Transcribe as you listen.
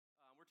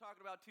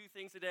talking about two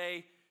things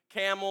today,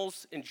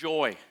 camels and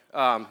joy.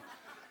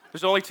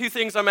 There's only two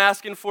things I'm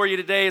asking for you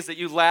today is that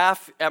you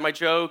laugh at my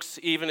jokes,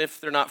 even if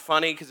they're not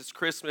funny, because it's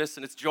Christmas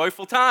and it's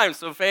joyful time,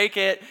 so fake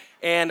it.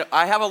 And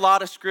I have a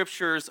lot of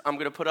scriptures I'm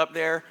going to put up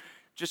there.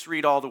 Just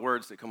read all the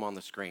words that come on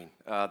the screen.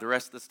 The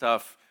rest of the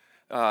stuff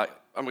I'm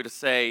going to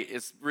say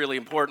is really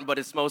important, but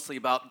it's mostly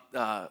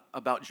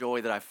about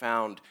joy that I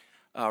found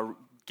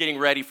getting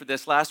ready for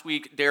this. Last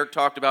week, Derek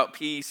talked about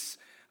peace.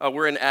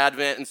 We're in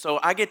Advent, and so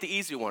I get the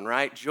easy one,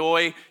 right?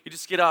 Joy, you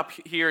just get up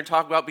here and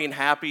talk about being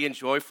happy and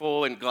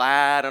joyful and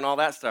glad and all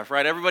that stuff,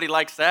 right? Everybody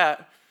likes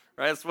that,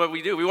 right? That's what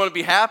we do. We want to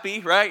be happy,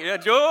 right? Yeah,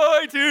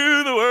 joy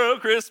to the world,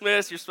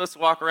 Christmas. You're supposed to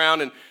walk around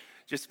and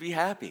just be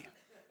happy,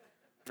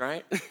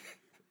 right?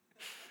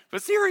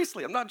 But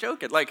seriously, I'm not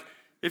joking. Like,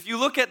 if you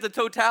look at the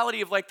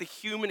totality of, like, the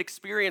human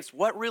experience,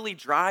 what really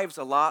drives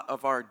a lot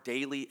of our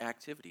daily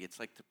activity? It's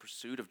like the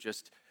pursuit of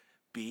just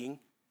being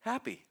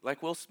happy,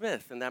 like Will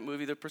Smith in that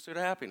movie, The Pursuit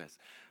of Happiness.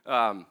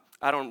 I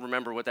don't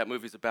remember what that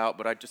movie's about,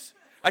 but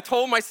I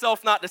told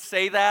myself not to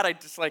say that. I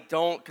just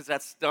don't, because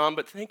that's dumb,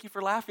 but thank you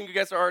for laughing. You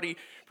guys are already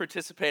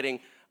participating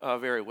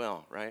very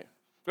well, right?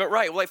 But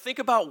right, well, think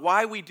about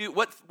why we do,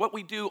 what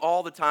we do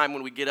all the time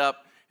when we get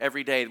up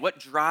every day. What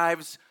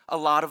drives a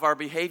lot of our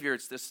behavior?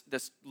 It's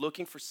this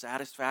looking for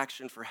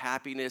satisfaction, for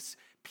happiness,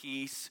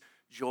 peace,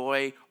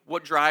 joy.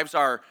 What drives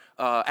our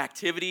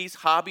activities,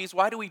 hobbies?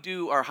 Why do we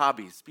do our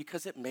hobbies?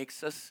 Because it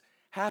makes us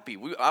happy.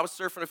 I was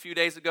surfing a few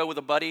days ago with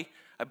a buddy.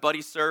 A buddy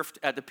surfed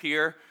at the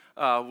pier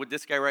with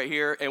this guy right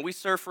here, and we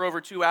surfed for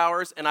over 2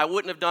 hours, and I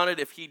wouldn't have done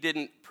it if he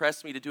didn't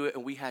press me to do it,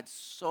 and we had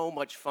so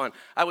much fun.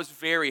 I was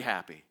very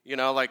happy,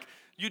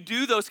 you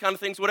do those kind of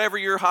things, whatever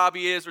your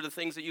hobby is or the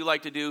things that you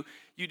like to do,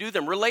 you do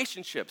them.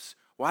 Relationships.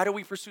 Why do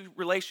we pursue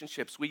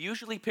relationships? We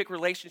usually pick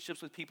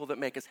relationships with people that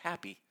make us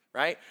happy,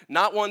 right?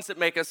 Not ones that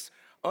make us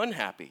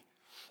unhappy.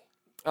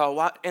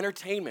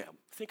 Entertainment.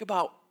 Think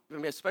about,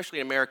 especially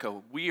in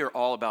America, we are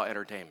all about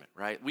entertainment,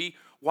 right?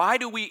 Why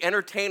do we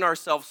entertain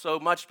ourselves so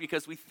much?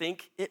 Because we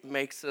think it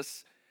makes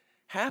us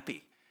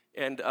happy.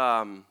 And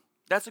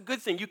that's a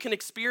good thing. You can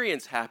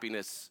experience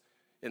happiness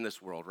in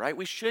this world, right?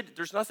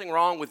 There's nothing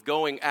wrong with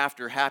going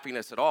after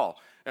happiness at all.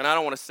 And I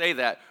don't want to say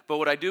that, but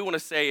what I do want to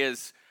say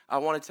is I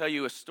want to tell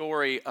you a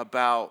story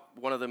about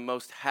one of the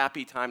most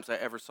happy times I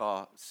ever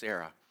saw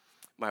Sarah,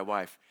 my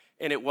wife.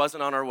 And it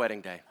wasn't on our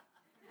wedding day.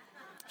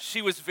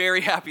 She was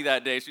very happy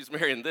that day. She was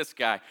marrying this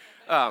guy.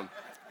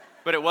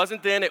 But it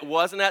wasn't then. It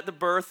wasn't at the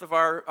birth of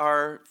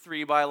our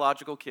 3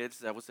 biological kids.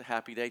 That was a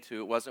happy day,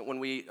 too. It wasn't when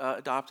we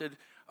adopted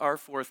our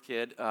 4th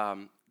kid.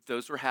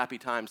 Those were happy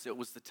times. It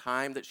was the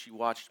time that she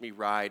watched me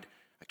ride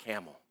a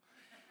camel.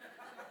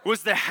 It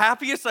was the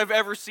happiest I've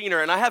ever seen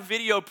her. And I have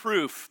video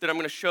proof that I'm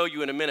going to show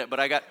you in a minute.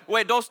 But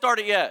wait, don't start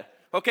it yet.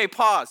 Okay,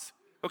 pause.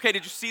 Okay,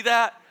 did you see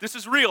that? This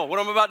is real. What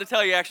I'm about to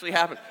tell you actually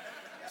happened.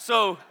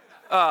 So,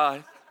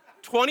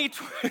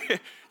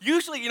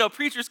 usually,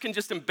 preachers can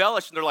just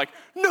embellish, and they're like,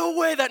 no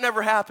way, that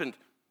never happened.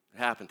 It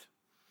happened.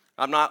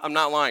 I'm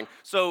not lying.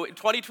 So in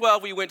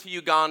 2012, we went to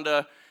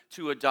Uganda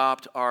to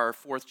adopt our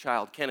 4th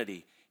child,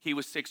 Kennedy. He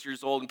was 6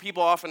 years old, and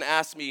people often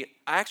ask me,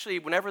 actually,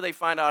 whenever they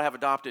find out I have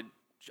adopted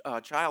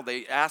child,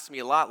 they ask me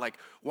a lot, like,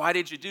 why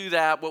did you do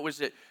that? What was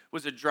it?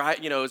 Was it dry?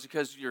 Is it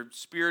because you're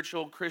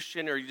spiritual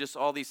Christian, or you just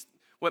all these,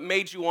 what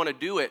made you want to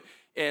do it?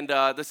 And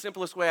the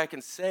simplest way I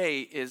can say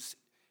is,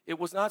 it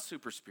was not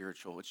super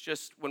spiritual. It's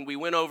just when we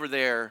went over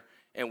there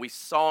and we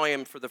saw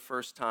him for the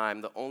first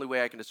time, the only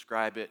way I can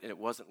describe it, and it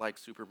wasn't like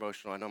super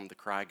emotional, I know I'm the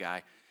cry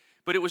guy,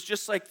 but it was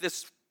just like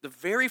this, the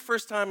very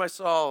first time I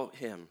saw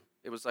him,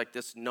 it was like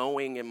this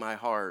knowing in my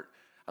heart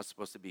I was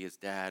supposed to be his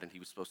dad and he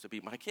was supposed to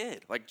be my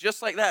kid. Like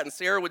just like that. And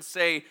Sarah would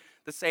say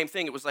the same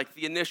thing. It was like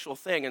the initial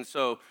thing. And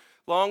so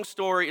long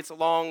story, it's a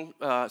long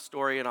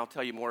story, and I'll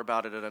tell you more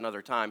about it at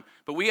another time.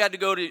 But we had to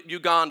go to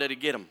Uganda to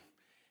get him.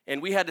 And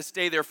we had to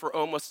stay there for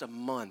almost a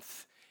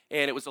month.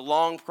 And it was a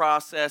long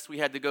process. We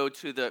had to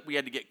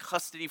get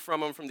custody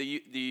from him from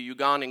the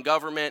Ugandan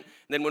government.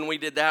 And then when we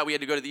did that, we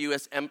had to go to the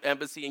U.S.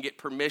 Embassy and get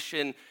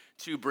permission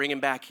to bring him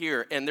back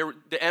here. And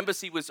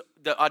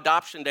the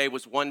adoption day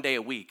was 1 day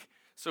a week.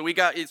 So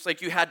it's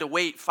like you had to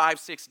wait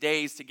 5-6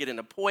 days to get an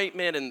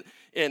appointment.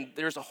 And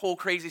there's a whole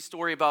crazy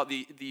story about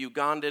the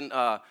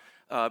Ugandan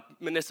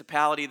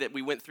municipality that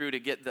we went through to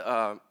get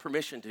the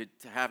permission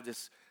to have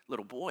this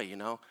little boy,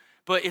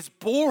 But it's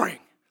boring.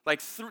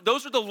 Like,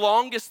 those are the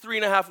longest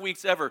 3.5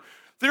 weeks ever.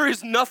 There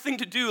is nothing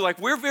to do. Like,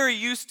 we're very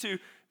used to,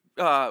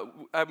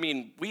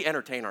 we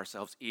entertain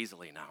ourselves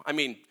easily now.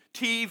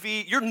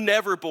 TV, you're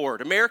never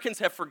bored. Americans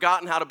have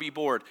forgotten how to be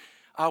bored.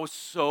 I was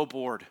so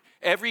bored.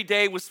 Every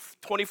day was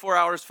 24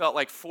 hours, felt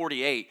like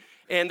 48.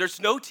 And there's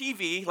no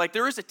TV. Like,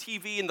 there is a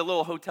TV in the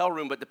little hotel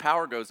room, but the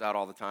power goes out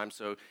all the time,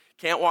 so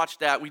can't watch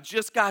that. We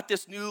just got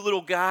this new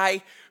little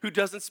guy who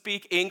doesn't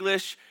speak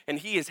English, and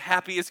he is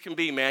happy as can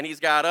be, man. He's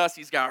got us.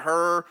 He's got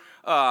her.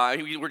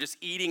 We're just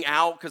eating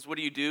out because what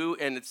do you do?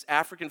 And it's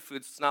African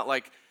food, so it's not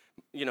like,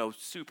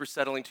 super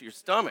settling to your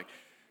stomach.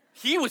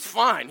 He was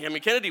fine.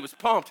 Kennedy was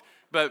pumped.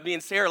 But me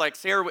and Sarah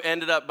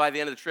ended up by the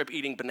end of the trip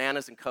eating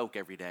bananas and Coke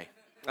every day.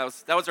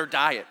 That was our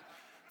diet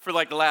for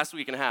like the last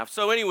week and a half.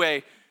 So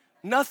anyway,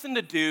 nothing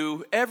to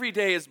do. Every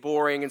day is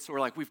boring, and so we're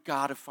like, we've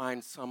got to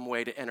find some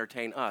way to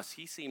entertain us.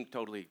 He seemed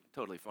totally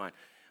fine.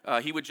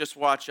 He would just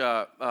watch,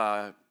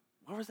 what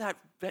was that?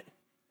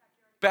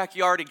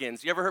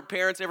 Backyardigans. You ever heard,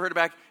 parents ever heard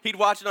of He'd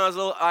watch it on his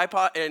little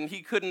iPod, and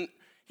he couldn't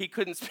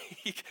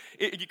speak,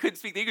 you couldn't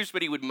speak the English,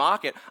 but he would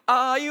mock it.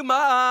 Ah, you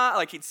ma,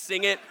 like he'd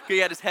sing it, he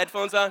had his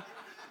headphones on.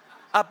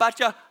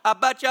 Abacha,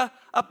 abaka.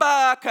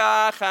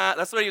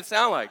 That's what he would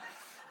sound like.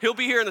 He'll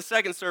be here in the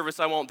second service.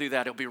 I won't do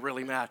that. He'll be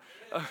really mad.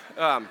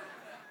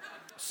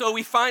 So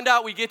we find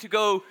out we get to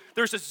go,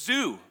 there's a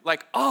zoo.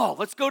 Like, oh,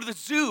 let's go to the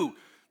zoo.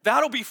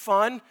 That'll be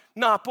fun,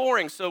 not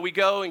boring. So we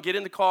go and get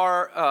in the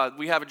car.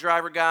 We have a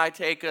driver guy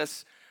take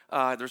us.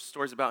 There's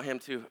stories about him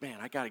too. Man,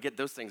 I got to get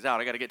those things out.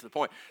 I got to get to the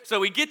point. So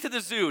we get to the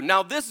zoo.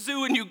 Now, this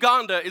zoo in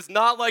Uganda is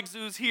not like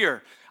zoos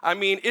here. I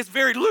mean, it's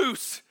very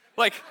loose.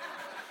 Like,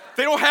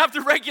 they don't have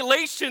the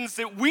regulations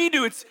that we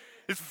do. It's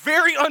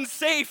very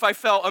unsafe, I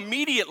felt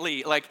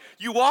immediately. Like,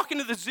 you walk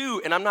into the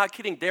zoo, and I'm not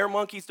kidding, their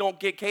monkeys don't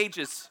get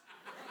cages.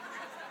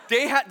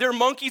 Their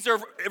monkeys are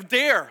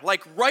there,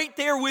 like right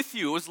there with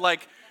you. It was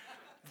like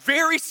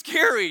very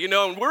scary, you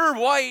know, and we're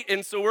white,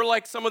 and so we're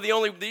like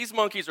these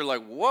monkeys are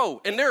like,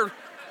 whoa, and they're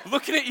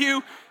looking at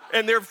you,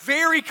 and they're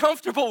very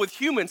comfortable with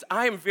humans.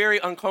 I am very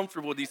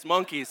uncomfortable with these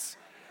monkeys.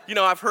 You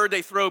know, I've heard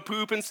they throw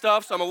poop and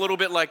stuff, so I'm a little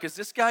bit like, is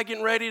this guy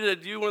getting ready to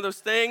do one of those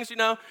things, you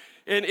know?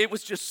 And it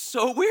was just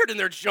so weird, and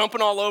they're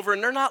jumping all over,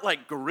 and they're not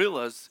like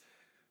gorillas.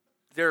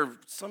 They're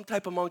some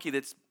type of monkey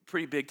that's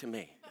pretty big to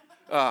me.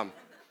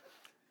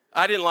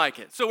 I didn't like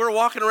it. So we're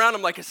walking around,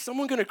 I'm like, is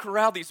someone gonna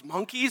corral these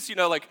monkeys? You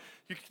know, like,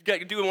 you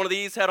got doing one of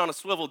these, head on a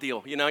swivel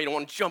deal, you know? You don't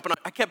want to jump on.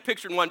 I kept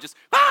picturing one just,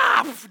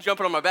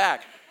 jumping on my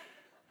back.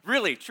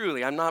 Really,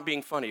 truly, I'm not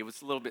being funny. It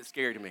was a little bit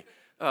scary to me.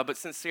 But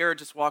since Sarah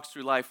just walks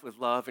through life with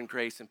love and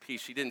grace and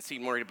peace, she didn't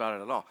seem worried about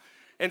it at all.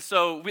 And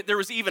so there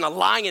was even a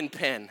lion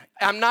pen.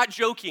 I'm not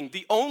joking.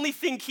 The only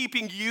thing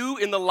keeping you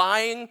in the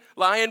lion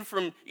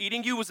from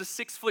eating you was a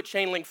 6-foot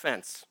chain link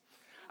fence.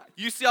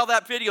 You saw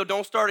that video,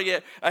 don't start it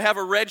yet. I have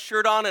a red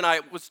shirt on, and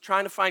I was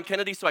trying to find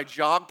Kennedy, so I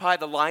jogged by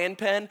the lion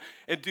pen,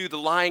 and dude, the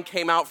lion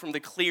came out from the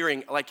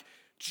clearing, like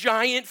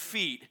giant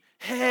feet,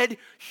 head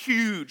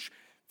huge,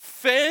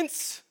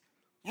 fence,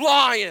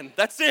 lion,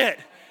 that's it.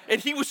 And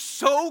he was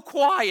so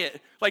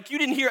quiet, like you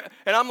didn't hear,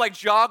 and I'm like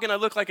jogging, I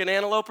look like an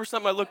antelope or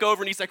something, I look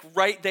over and he's like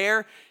right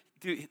there.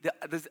 Dude,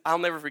 I'll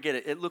never forget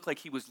it. It looked like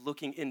he was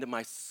looking into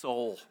my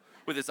soul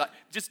with his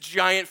just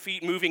giant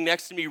feet moving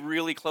next to me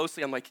really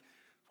closely. I'm like,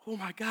 oh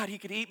my God, he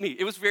could eat me.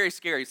 It was very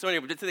scary. So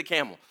anyway, we get to the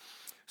camel.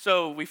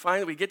 So we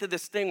get to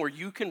this thing where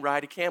you can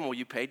ride a camel.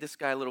 You paid this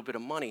guy a little bit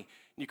of money,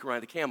 and you can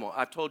ride the camel.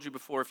 I've told you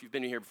before, if you've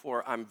been here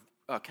before, I'm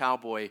a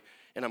cowboy,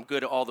 and I'm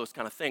good at all those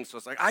kind of things. So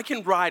it's like, I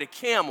can ride a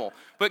camel.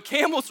 But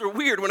camels are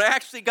weird. When I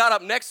actually got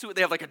up next to it,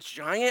 they have like a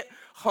giant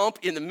hump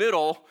in the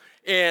middle,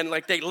 and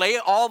like they lay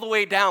it all the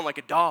way down like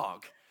a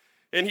dog.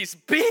 And he's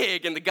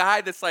big, and the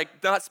guy that's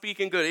like not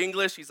speaking good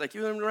English, he's like,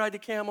 you want to ride the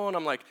camel? And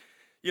I'm like,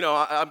 you know,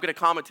 I'm going to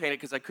commentate it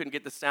because I couldn't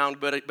get the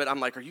sound, but I'm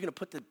like, are you going to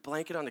put the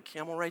blanket on the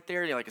camel right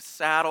there? You know, like a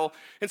saddle.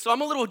 And so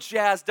I'm a little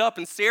jazzed up,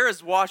 and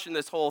Sarah's watching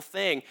this whole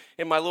thing,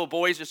 and my little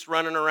boy's just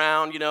running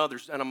around, you know,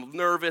 and I'm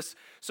nervous.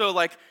 So,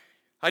 like,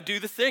 I do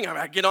the thing.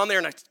 I get on there,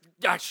 and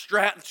I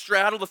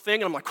straddle the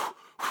thing, and I'm like,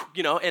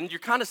 you know, and you're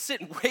kind of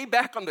sitting way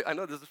back on I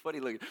know this is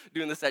funny like,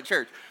 doing this at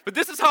church, but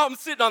this is how I'm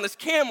sitting on this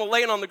camel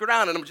laying on the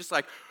ground, and I'm just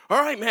like, all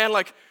right, man,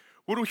 like,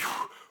 what do we...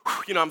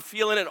 You know, I'm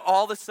feeling it.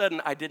 All of a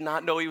sudden, I did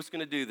not know he was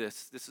going to do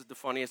this. This is the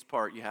funniest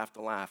part. You have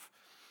to laugh.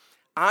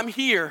 I'm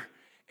here,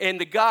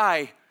 and the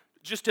guy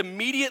just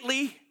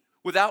immediately,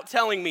 without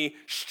telling me,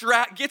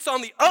 gets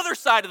on the other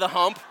side of the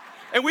hump,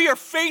 and we are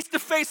face to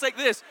face like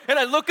this. And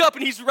I look up,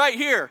 and he's right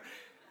here.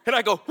 And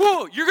I go,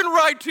 whoa, you're going to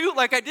ride too?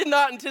 Like, I did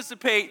not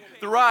anticipate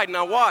the ride.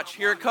 Now watch,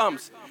 here it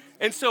comes.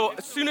 And so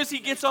as soon as he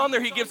gets on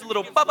there, he gives a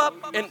little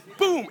bub-up, and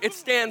boom, it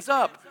stands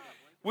up.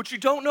 What you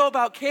don't know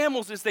about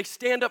camels is they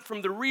stand up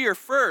from the rear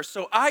first.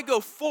 So I go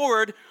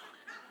forward,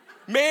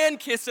 man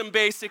kiss him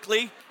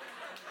basically.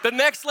 The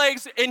next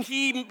legs, and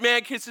he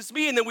man kisses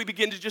me, and then we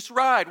begin to just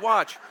ride.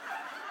 Watch.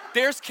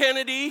 There's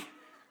Kennedy.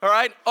 All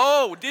right.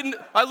 Oh,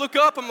 I look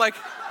up, I'm like,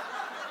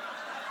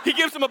 he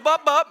gives him a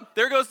bump.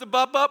 There goes the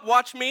bump.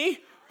 Watch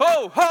me.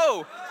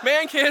 Ho,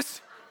 man kiss.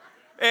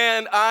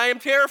 And I am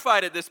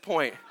terrified at this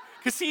point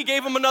because he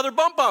gave him another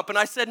bump. And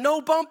I said,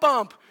 no bump,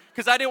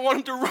 because I didn't want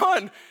him to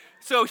run.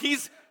 So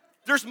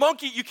there's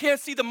monkey, you can't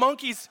see the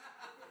monkeys,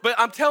 but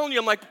I'm telling you,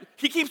 I'm like,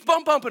 he keeps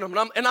bumping him,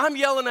 and I'm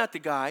yelling at the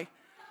guy.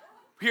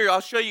 Here,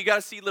 I'll show you, you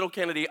gotta see little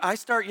Kennedy. I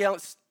start yelling,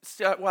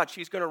 watch,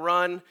 he's gonna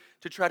run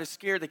to try to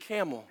scare the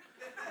camel.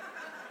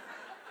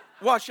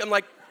 Watch,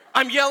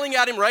 I'm yelling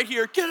at him right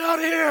here, get out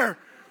of here.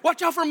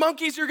 Watch out for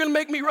monkeys, you're gonna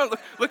make me run.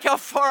 Look how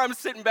far I'm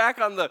sitting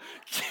back on the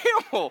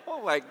camel.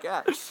 Oh my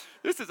God.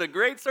 This is a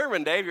great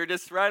sermon, Dave, you're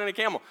just riding a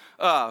camel.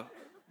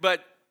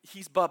 But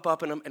he's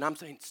bumping him, and I'm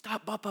saying,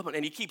 stop bumping,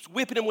 and he keeps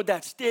whipping him with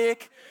that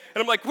stick, and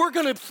I'm like, we're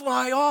going to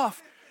fly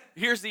off.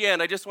 Here's the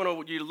end. I just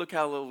want you to look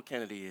how little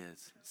Kennedy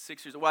is.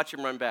 6 years old. Watch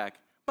him run back.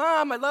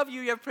 Mom, I love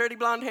you. You have pretty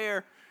blonde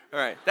hair. All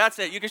right, that's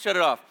it. You can shut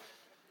it off.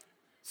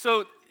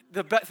 So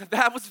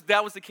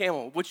that was the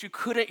camel. What you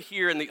couldn't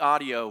hear in the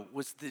audio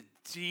was the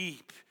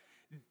deep,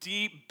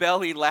 deep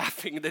belly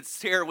laughing that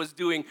Sarah was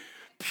doing.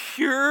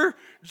 Pure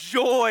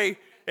joy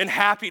and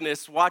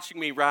happiness watching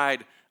me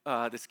ride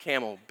this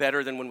camel,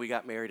 better than when we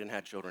got married and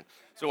had children.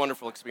 It's a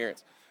wonderful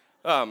experience.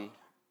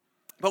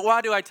 But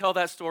why do I tell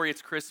that story?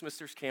 It's Christmas.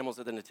 There's camels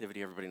at the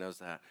nativity. Everybody knows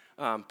that.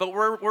 But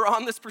we're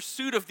on this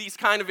pursuit of these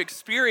kind of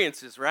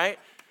experiences, right?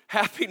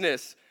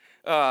 Happiness.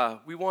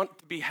 We want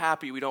to be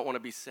happy. We don't want to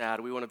be sad.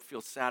 We want to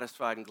feel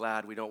satisfied and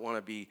glad. We don't want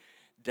to be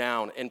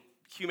down. And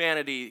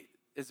humanity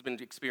has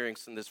been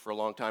experiencing this for a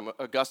long time.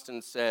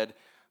 Augustine said,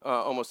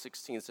 almost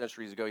 16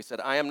 centuries ago, he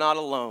said, I am not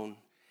alone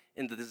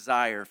in the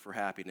desire for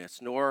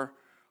happiness, nor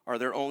are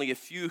there only a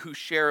few who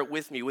share it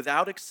with me.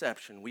 Without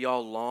exception, we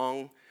all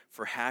long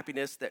for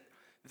happiness, that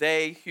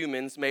they,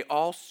 humans, may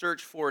all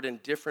search for it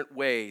in different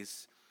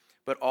ways,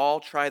 but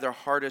all try their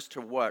hardest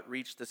to what?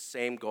 Reach the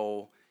same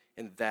goal,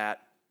 and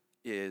that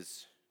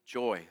is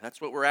joy. That's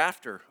what we're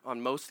after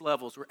on most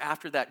levels. We're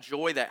after that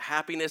joy, that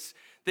happiness,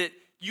 that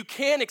you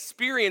can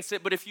experience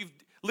it, but if you've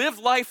lived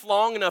life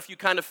long enough, you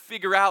kind of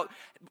figure out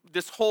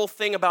this whole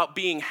thing about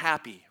being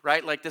happy,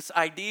 right? Like this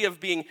idea of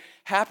being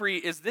happy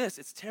is this,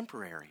 it's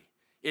temporary.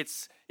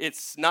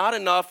 It's not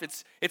enough.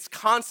 It's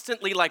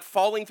constantly like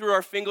falling through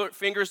our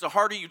fingers. The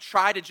harder you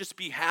try to just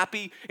be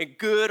happy and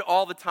good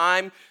all the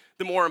time,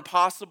 the more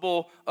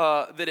impossible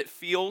that it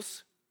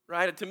feels,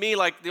 right? To me,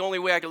 like the only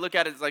way I can look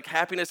at it is like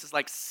happiness is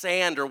like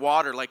sand or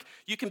water. Like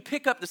you can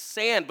pick up the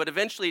sand, but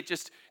eventually it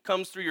just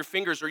comes through your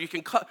fingers. Or you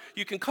can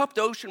cup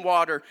the ocean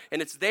water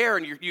and it's there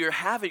and you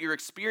have it, you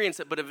experience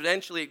it, but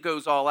eventually it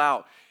goes all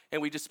out.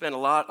 And we just spend a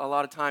lot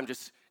of time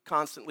just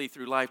constantly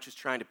through life just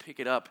trying to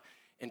pick it up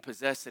and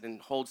possess it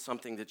and hold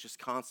something that just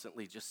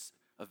constantly just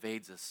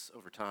evades us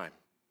over time.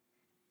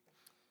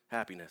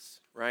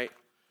 Happiness, right?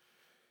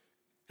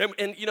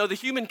 And you know, the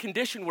human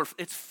condition,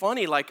 it's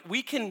funny, like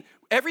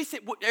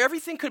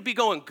everything could be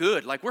going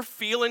good. Like we're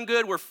feeling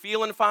good, we're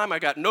feeling fine. I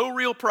got no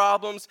real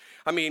problems.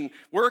 I mean,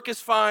 work is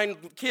fine,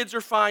 kids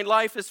are fine,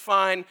 life is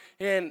fine,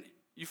 and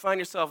you find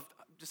yourself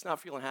just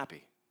not feeling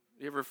happy.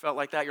 You ever felt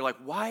like that? You're like,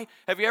 why?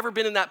 Have you ever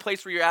been in that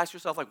place where you ask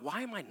yourself, like,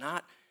 why am I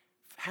not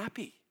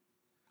happy?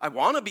 I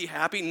want to be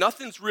happy.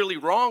 Nothing's really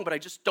wrong, but I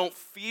just don't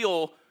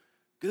feel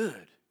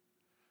good.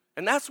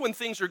 And that's when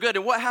things are good.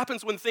 And what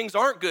happens when things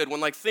aren't good? When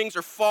like things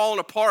are falling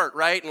apart,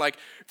 right? And like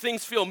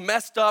things feel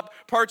messed up.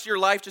 Parts of your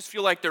life just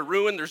feel like they're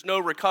ruined. There's no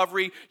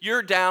recovery.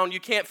 You're down.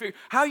 You can't figure.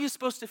 How are you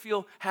supposed to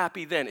feel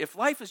happy then? If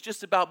life is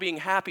just about being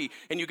happy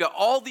and you got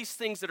all these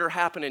things that are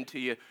happening to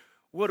you,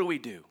 what do we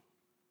do?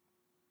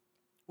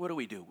 What do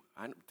we do?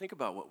 Think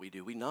about what we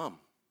do. We numb.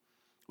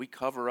 We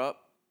cover up.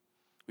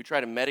 We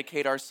try to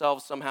medicate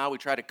ourselves somehow. We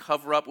try to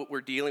cover up what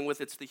we're dealing with.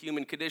 It's the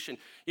human condition.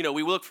 You know,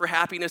 we look for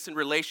happiness in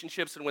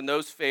relationships, and when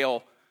those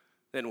fail,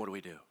 then what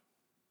do?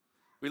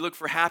 We look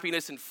for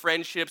happiness in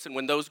friendships, and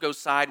when those go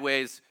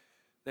sideways,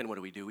 then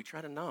what do? We try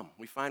to numb.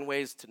 We find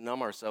ways to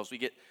numb ourselves. We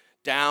get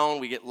down,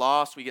 we get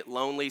lost, we get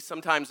lonely.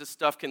 Sometimes this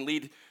stuff can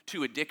lead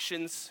to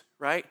addictions,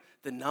 right?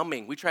 The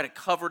numbing. We try to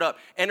cover it up.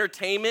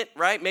 Entertainment,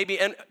 right? Maybe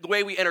the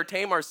way we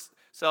entertain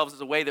ourselves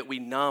is a way that we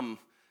numb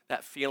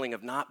that feeling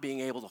of not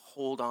being able to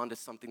hold on to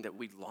something that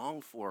we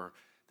long for,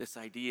 this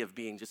idea of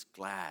being just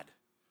glad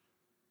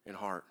in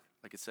heart,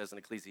 like it says in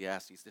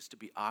Ecclesiastes, just to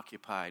be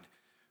occupied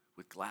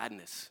with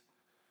gladness.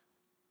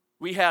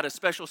 We had a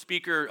special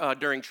speaker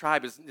during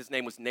Tribe. His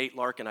name was Nate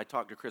Larkin. I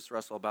talked to Chris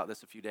Russell about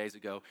this a few days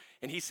ago,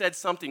 and he said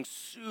something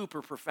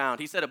super profound.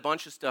 He said a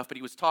bunch of stuff, but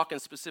he was talking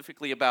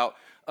specifically about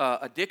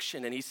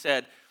addiction, and he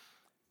said,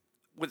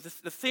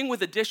 the thing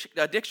with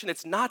addiction,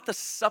 it's not the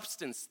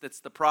substance that's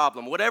the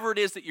problem. Whatever it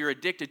is that you're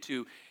addicted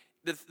to,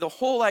 the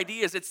whole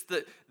idea is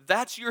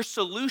that's your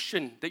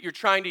solution that you're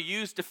trying to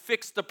use to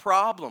fix the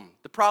problem.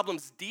 The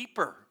problem's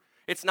deeper.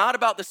 It's not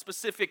about the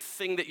specific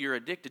thing that you're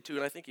addicted to,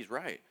 and I think he's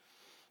right.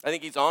 I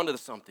think he's onto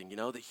something, you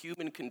know, the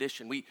human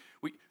condition.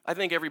 I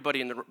think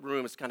everybody in the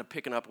room is kind of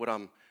picking up what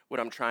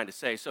I'm trying to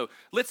say. So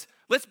let's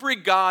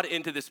bring God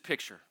into this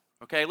picture.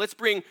 Okay, let's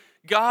bring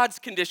God's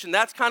condition.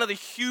 That's kind of the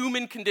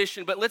human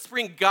condition, but let's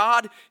bring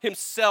God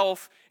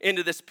himself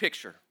into this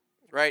picture,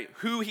 right?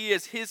 Who he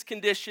is, his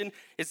condition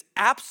is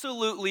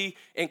absolutely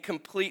and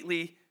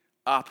completely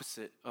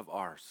opposite of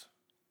ours.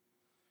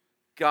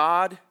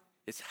 God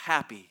is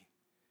happy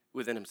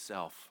within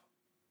himself.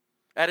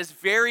 At his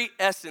very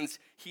essence,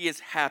 he is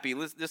happy.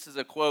 This is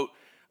a quote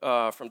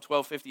from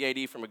 1250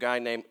 AD from a guy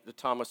named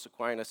Thomas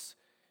Aquinas,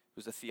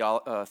 who's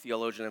a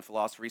theologian and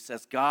philosopher. He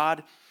says,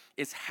 God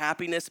is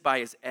happiness by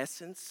his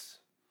essence,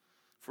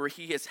 for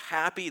he is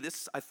happy,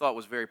 this I thought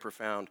was very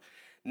profound,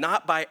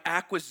 not by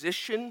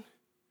acquisition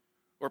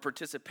or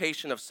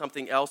participation of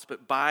something else,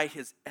 but by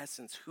his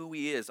essence, who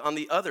he is. On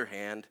the other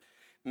hand,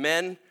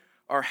 men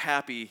are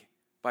happy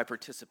by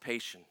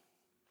participation.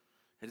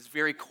 At his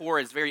very core,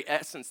 his very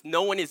essence,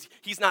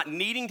 he's not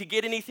needing to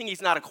get anything,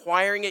 he's not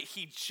acquiring it,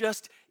 he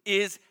just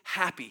is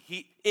happy.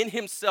 He in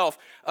himself.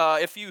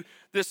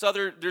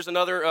 There's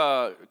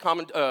another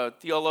common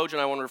theologian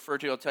I want to refer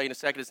to. I'll tell you in a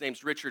second. His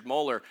name's Richard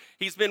Muller.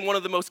 He's been one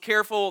of the most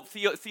careful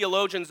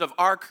theologians of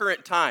our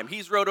current time.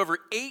 He's wrote over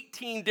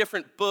 18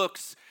 different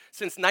books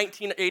since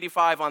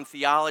 1985 on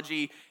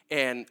theology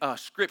and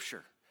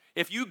scripture.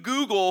 If you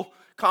Google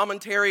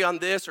commentary on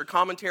this or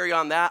commentary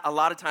on that, a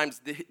lot of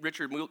times the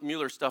Richard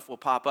Muller stuff will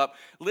pop up.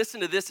 Listen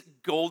to this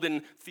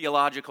golden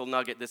theological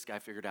nugget this guy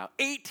figured out.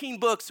 18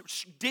 books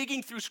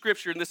digging through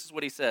scripture, and this is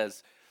what he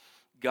says.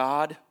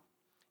 God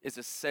is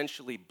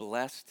essentially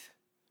blessed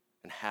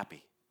and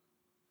happy.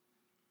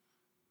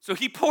 So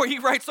he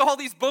writes all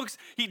these books,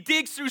 he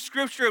digs through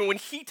scripture, and when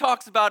he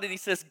talks about it, he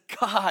says,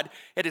 God,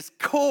 at his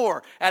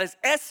core, at his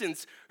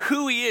essence,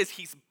 who he is,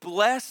 he's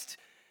blessed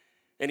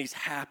and he's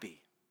happy.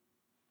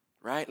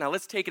 Right? Now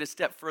let's take it a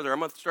step further. I'm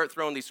going to start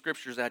throwing these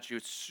scriptures at you.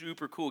 It's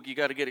super cool. You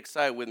got to get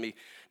excited with me.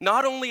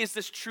 Not only is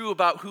this true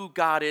about who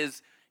God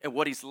is and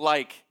what he's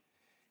like,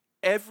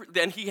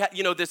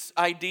 this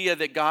idea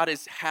that God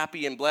is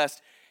happy and blessed.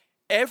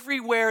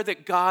 Everywhere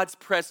that God's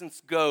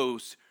presence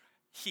goes,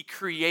 he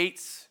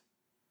creates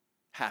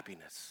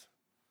happiness.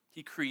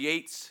 He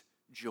creates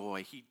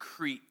joy. He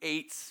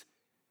creates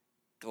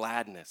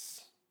gladness.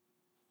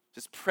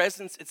 His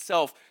presence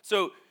itself.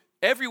 So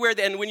everywhere,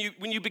 and when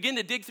you begin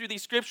to dig through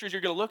these scriptures, we're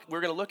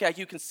going to look at,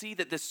 you can see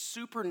that this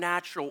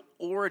supernatural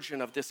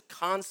origin of this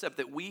concept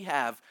that we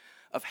have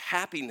of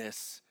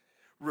happiness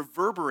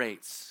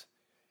reverberates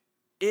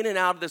in and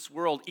out of this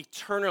world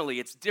eternally.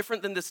 It's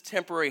different than this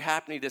temporary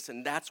happiness,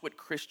 and that's what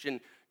Christian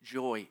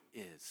joy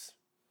is.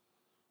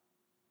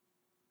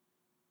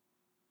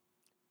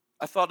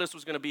 I thought this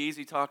was going to be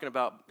easy talking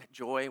about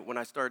joy when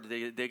I started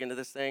to dig into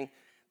this thing.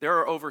 There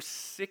are over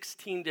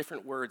 16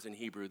 different words in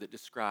Hebrew that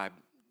describe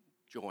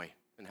joy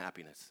and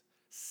happiness.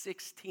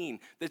 16.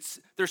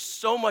 There's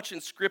so much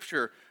in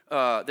Scripture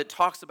that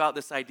talks about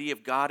this idea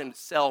of God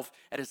himself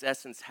at his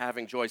essence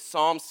having joy.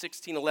 Psalm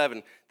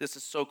 16:11, this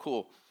is so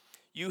cool.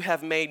 You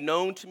have made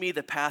known to me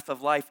the path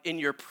of life. In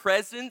your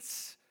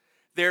presence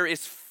there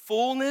is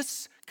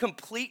fullness,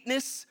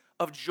 completeness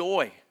of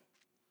joy.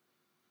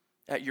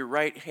 At your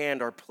right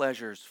hand are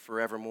pleasures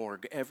forevermore.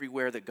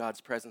 Everywhere that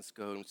God's presence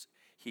goes,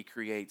 he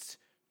creates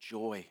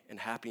joy and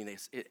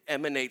happiness. It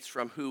emanates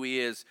from who he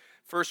is.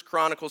 1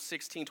 Chronicles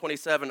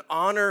 16:27,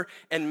 honor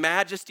and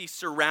majesty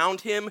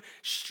surround him.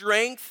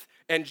 Strength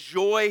and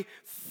joy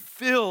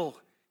fill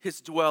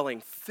his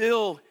dwelling,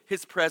 fill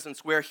his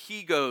presence. Where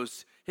he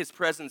goes, his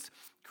presence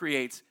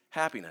creates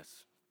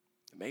happiness.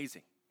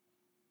 Amazing.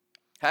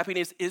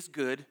 Happiness is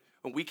good,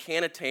 and we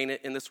can attain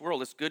it in this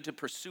world. It's good to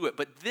pursue it.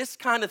 But this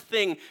kind of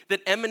thing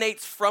that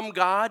emanates from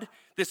God,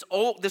 this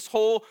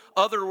whole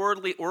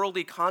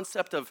otherworldly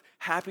concept of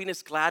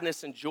happiness,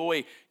 gladness, and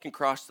joy can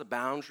cross the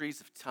boundaries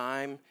of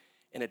time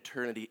and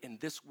eternity, and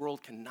this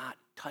world cannot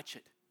touch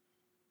it.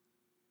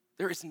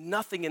 There is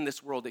nothing in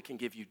this world that can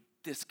give you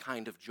this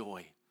kind of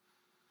joy.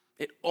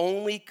 It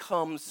only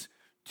comes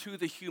to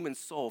the human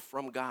soul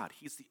from God.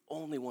 He's the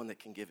only one that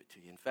can give it to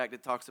you. In fact,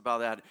 it talks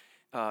about that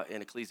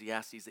in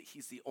Ecclesiastes, that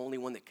he's the only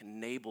one that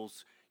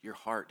enables your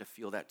heart to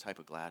feel that type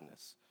of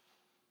gladness.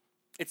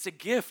 It's a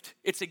gift.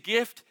 It's a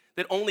gift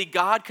that only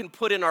God can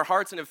put in our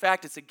hearts, and in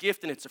fact, it's a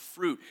gift and it's a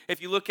fruit.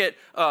 If you look at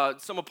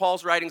some of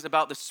Paul's writings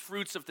about the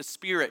fruits of the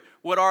Spirit,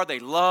 what are they?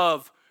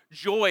 Love,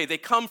 joy. They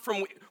come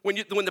from when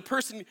the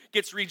person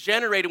gets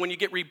regenerated, when you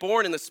get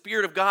reborn and the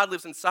Spirit of God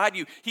lives inside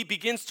you, he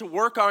begins to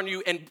work on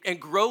you and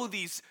grow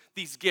these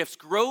gifts,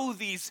 grow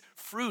these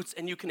fruits,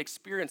 and you can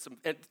experience them.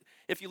 And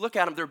if you look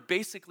at them, they're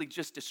basically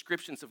just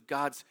descriptions of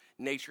God's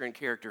nature and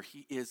character.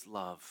 He is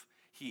love.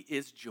 He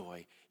is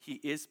joy. He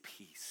is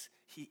peace.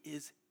 He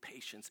is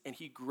patience. And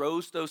he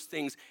grows those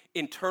things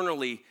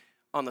internally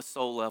on the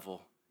soul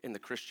level in the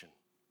Christian.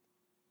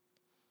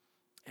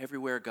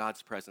 Everywhere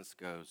God's presence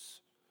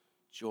goes,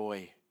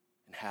 joy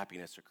and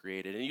happiness are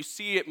created. And you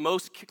see it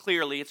most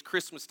clearly. It's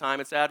Christmas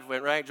time. It's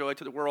Advent, right? Joy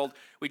to the world.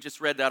 We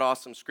just read that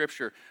awesome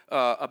scripture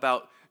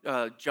about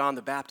John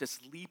the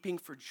Baptist leaping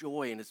for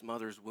joy in his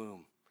mother's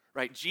womb.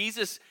 Right?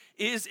 Jesus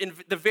is in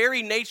the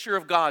very nature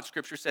of God,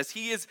 Scripture says.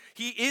 He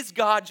is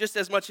God just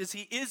as much as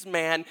he is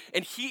man,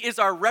 and he is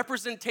our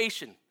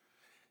representation.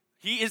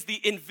 He is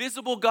the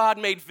invisible God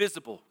made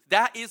visible.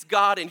 That is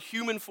God in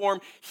human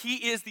form.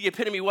 He is the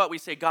epitome of what we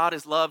say God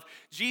is love.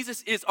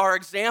 Jesus is our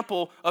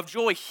example of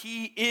joy.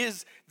 He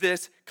is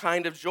this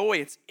kind of joy.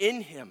 It's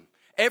in him.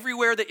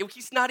 Everywhere that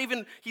he's not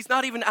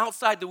even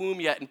outside the womb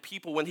yet, and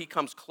people, when he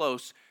comes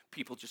close,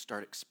 people just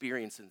start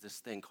experiencing this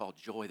thing called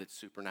joy that's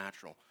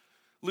supernatural.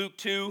 Luke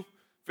 2,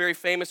 very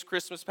famous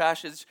Christmas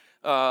passage.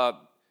 The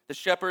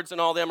shepherds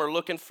and all them are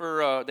looking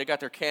for, they got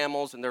their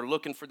camels, and they're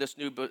looking for this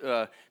new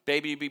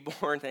baby to be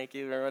born. Thank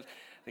you very much.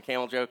 The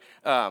camel joke.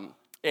 And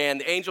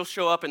the angels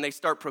show up, and they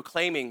start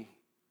proclaiming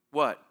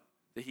what?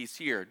 That he's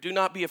here. Do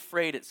not be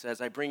afraid, it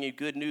says. I bring you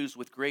good news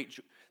with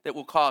that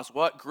will cause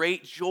what?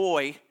 Great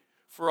joy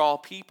for all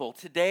people.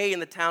 Today in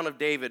the town of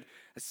David,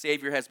 a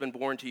Savior has been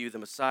born to you, the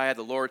Messiah,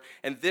 the Lord.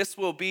 And this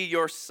will be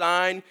your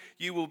sign.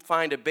 You will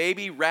find a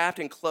baby wrapped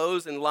in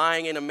clothes and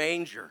lying in a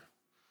manger.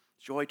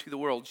 Joy to the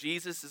world.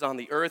 Jesus is on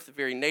the earth, the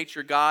very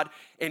nature God,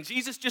 and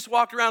Jesus just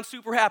walked around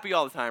super happy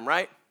all the time,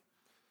 right?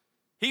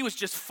 He was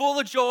just full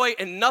of joy,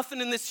 and nothing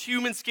in this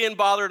human skin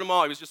bothered him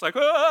all. He was just like,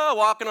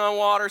 walking on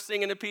water,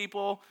 singing to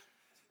people,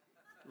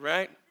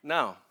 right?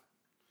 No.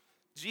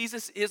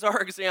 Jesus is our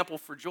example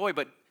for joy,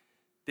 but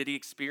did he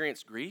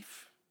experience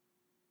grief?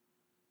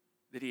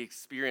 Did he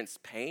experience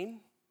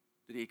pain?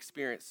 Did he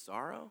experience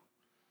sorrow?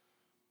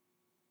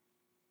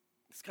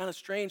 It's kind of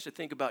strange to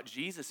think about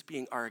Jesus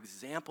being our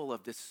example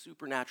of this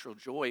supernatural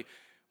joy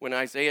when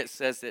Isaiah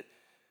says that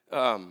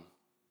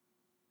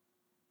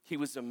he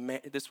was a man,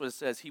 this is what it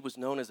says, he was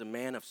known as a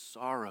man of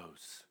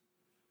sorrows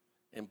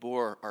and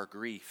bore our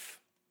grief.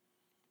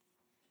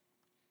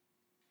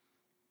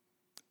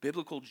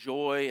 Biblical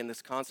joy and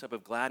this concept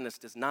of gladness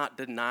does not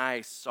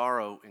deny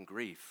sorrow and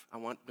grief. I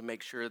want to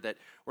make sure that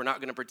we're not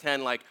going to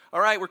pretend like,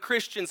 all right, we're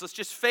Christians, let's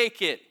just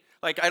fake it.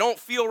 Like, I don't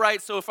feel right,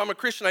 so if I'm a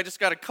Christian, I just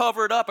got to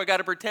cover it up. I got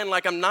to pretend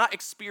like I'm not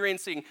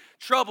experiencing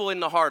trouble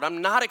in the heart.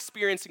 I'm not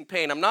experiencing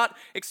pain. I'm not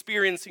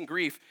experiencing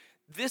grief.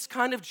 This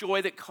kind of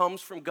joy that comes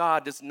from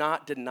God does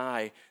not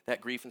deny that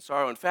grief and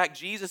sorrow. In fact,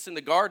 Jesus in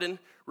the garden,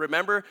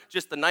 remember,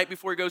 just the night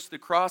before he goes to the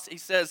cross, he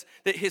says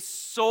that his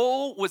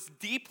soul was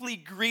deeply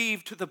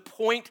grieved to the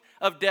point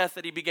of death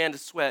that he began to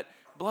sweat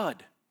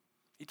blood.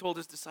 He told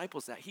his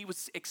disciples that. He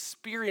was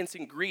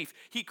experiencing grief.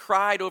 He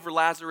cried over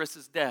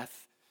Lazarus'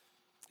 death,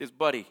 his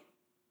buddy.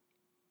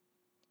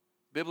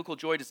 Biblical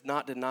joy does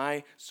not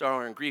deny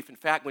sorrow and grief. In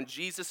fact, when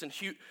Jesus in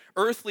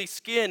earthly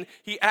skin,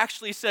 he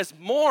actually says,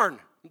 mourn.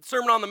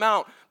 Sermon on the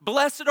Mount,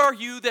 blessed are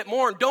you that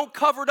mourn. Don't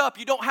cover it up.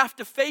 You don't have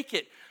to fake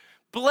it.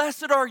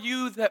 Blessed are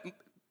you that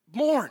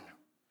mourn.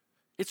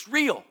 It's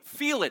real.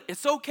 Feel it.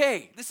 It's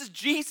okay. This is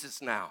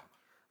Jesus now,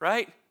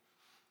 right?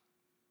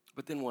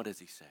 But then what does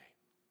he say?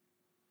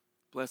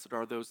 Blessed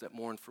are those that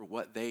mourn, for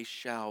what they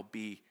shall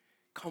be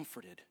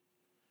comforted.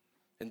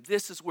 And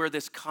this is where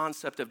this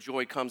concept of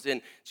joy comes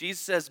in.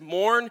 Jesus says,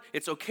 mourn,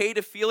 it's okay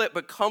to feel it,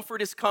 but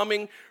comfort is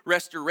coming,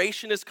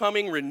 restoration is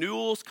coming,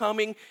 renewal is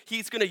coming.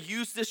 He's going to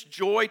use this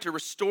joy to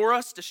restore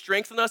us, to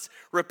strengthen us,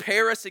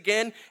 repair us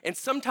again. And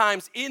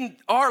sometimes in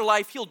our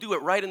life, he'll do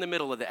it right in the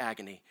middle of the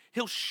agony.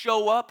 He'll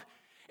show up,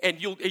 and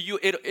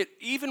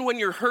even when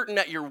you're hurting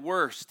at your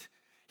worst,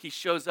 he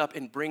shows up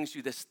and brings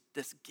you this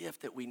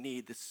gift that we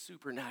need, this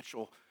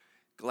supernatural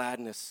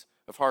gladness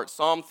of heart.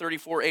 Psalm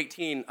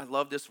 34:18, I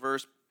love this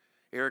verse.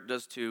 Eric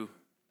does too.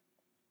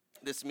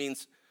 This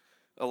means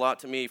a lot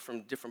to me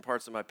from different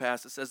parts of my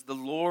past. It says, the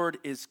Lord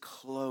is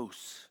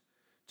close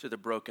to the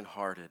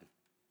brokenhearted,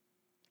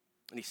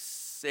 and he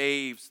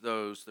saves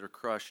those that are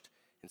crushed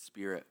in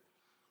spirit.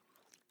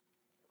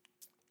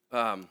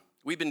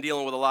 We've been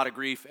dealing with a lot of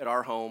grief at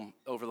our home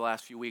over the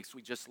last few weeks.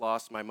 We just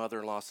lost my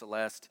mother-in-law,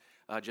 Celeste,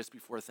 just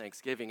before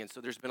Thanksgiving, and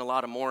so there's been a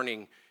lot of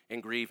mourning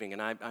and grieving,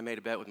 and I made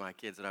a bet with my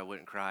kids that I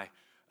wouldn't cry,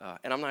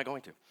 and I'm not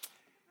going to,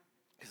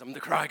 because I'm the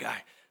cry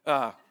guy.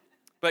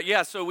 But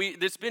yeah, so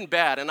it's been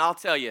bad, and I'll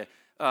tell you,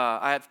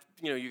 I have,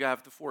 you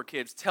have the 4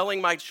 kids, telling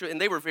my children,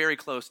 and they were very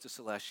close to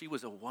Celeste. She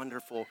was a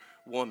wonderful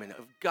woman,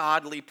 a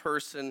godly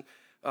person,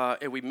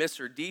 and we miss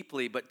her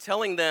deeply, but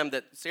telling them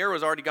that Sarah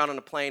was already got on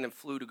a plane and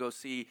flew to go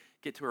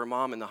get to her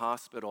mom in the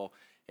hospital,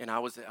 and I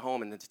was at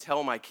home, and then to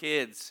tell my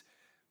kids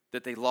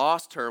that they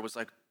lost her was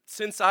like,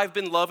 since I've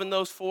been loving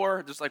those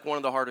 4, just like one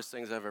of the hardest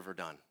things I've ever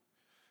done.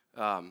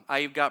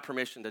 I got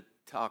permission to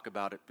talk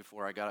about it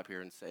before I got up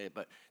here and say it,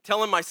 but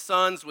telling my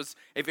sons was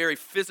a very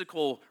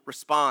physical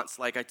response.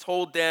 Like I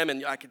told them,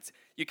 and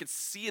you could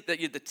see it,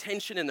 the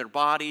tension in their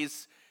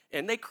bodies,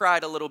 and they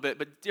cried a little bit,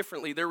 but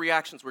differently. Their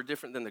reactions were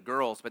different than the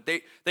girls, but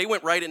they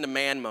went right into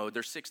man mode.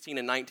 They're 16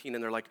 and 19,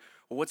 and they're like,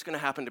 well, what's going to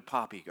happen to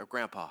Poppy or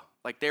Grandpa?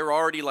 Like they were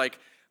already like,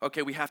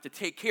 okay, we have to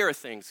take care of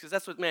things, because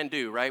that's what men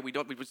do, right? We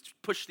just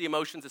push the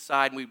emotions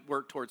aside, and we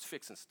work towards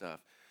fixing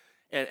stuff.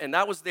 And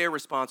that was their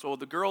response. Well,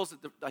 the girls,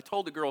 I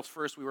told the girls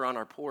first, we were on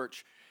our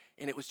porch,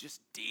 and it was just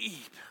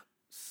deep,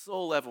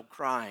 soul-level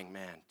crying,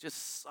 man,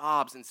 just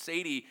sobs. And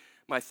Sadie,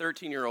 my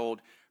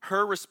 13-year-old,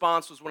 her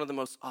response was one of the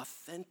most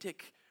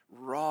authentic,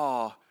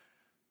 raw,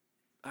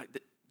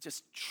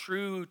 just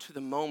true to the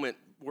moment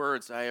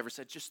words I ever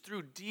said. Just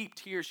through deep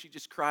tears, she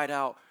just cried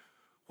out,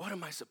 what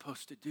am I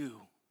supposed to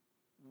do?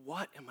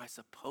 What am I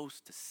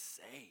supposed to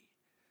say?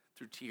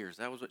 Through tears.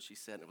 That was what she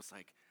said. And it was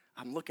like,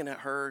 I'm looking at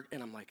her,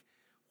 and I'm like,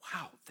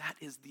 wow, that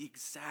is the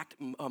exact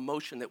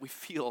emotion that we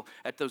feel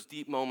at those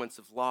deep moments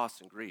of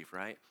loss and grief,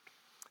 right?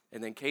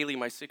 And then Kaylee,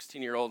 my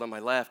 16-year-old on my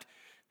left,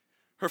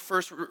 her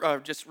first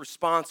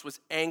response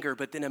was anger,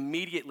 but then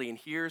immediately, and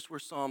here's where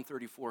Psalm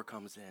 34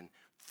 comes in,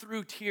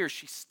 through tears,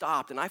 she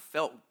stopped, and I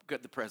felt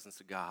the presence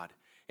of God.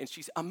 And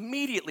she's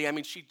immediately,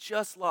 she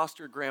just lost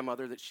her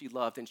grandmother that she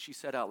loved, and she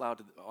said out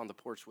loud on the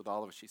porch with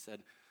all of us, she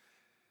said,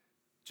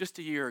 just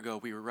a year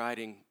ago,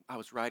 I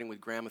was riding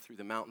with Grandma through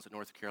the mountains of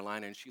North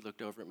Carolina, and she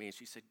looked over at me and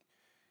she said,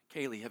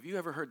 Kaylee, have you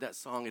ever heard that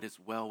song, It Is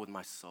Well With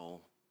My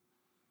Soul?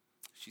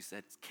 She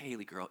said,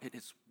 Kaylee, girl, it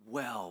is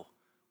well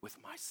with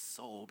my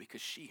soul,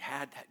 because she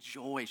had that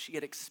joy. She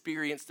had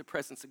experienced the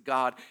presence of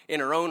God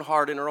in her own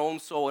heart, in her own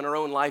soul, in her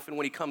own life. And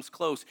when he comes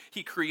close,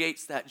 he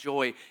creates that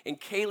joy. And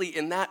Kaylee,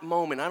 in that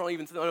moment, I don't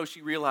even know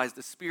she realized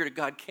the Spirit of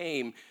God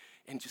came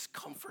and just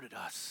comforted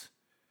us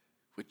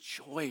with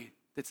joy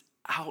that's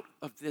out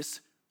of this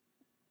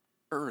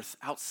earth,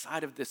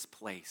 outside of this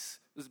place.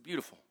 It was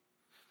beautiful.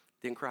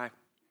 Didn't cry.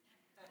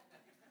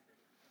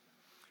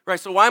 Right,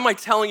 so why am I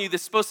telling you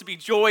this is supposed to be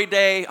Joy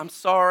Day? I'm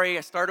sorry,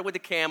 I started with the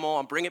camel.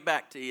 I'll bring it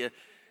back to you.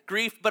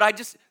 Grief, but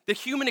the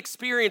human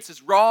experience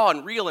is raw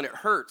and real and it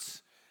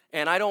hurts.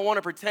 And I don't want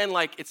to pretend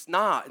like it's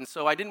not. And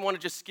so I didn't want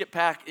to just skip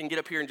back and get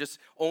up here and just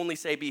only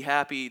say be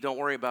happy, don't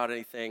worry about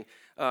anything.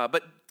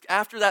 But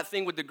after that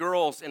thing with the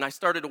girls and I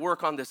started to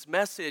work on this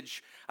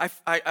message, I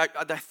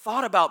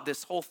thought about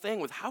this whole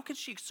thing with how could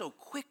she so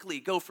quickly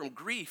go from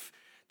grief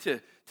to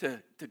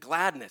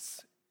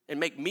gladness and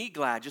make me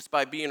glad just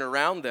by being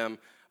around them.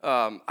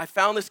 I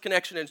found this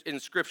connection in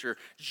Scripture.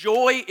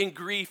 Joy and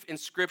grief in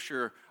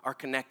Scripture are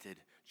connected.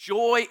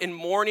 Joy and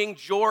mourning,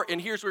 joy,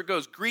 and here's where it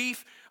goes.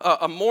 Grief,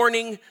 a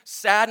mourning,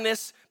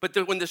 sadness, but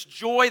when this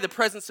joy, the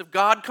presence of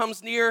God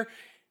comes near,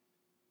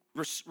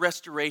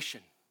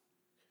 restoration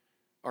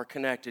are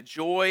connected.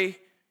 Joy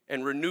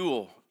and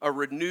renewal, a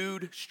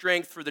renewed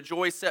strength for the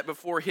joy set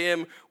before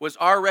him was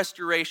our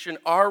restoration,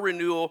 our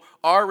renewal,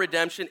 our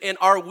redemption, and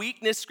our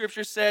weakness.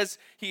 Scripture says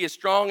he is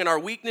strong in our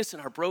weakness, in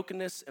our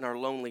brokenness, and our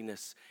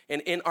loneliness,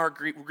 and in our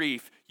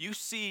grief. You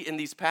see in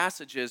these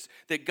passages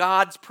that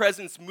God's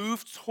presence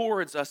moves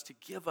towards us to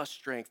give us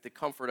strength, to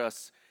comfort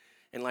us,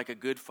 and like a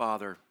good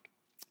father,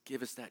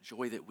 give us that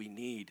joy that we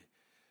need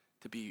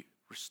to be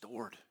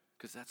restored,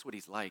 because that's what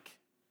he's like.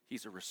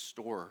 He's a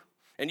restorer.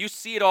 And you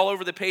see it all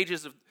over the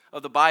pages of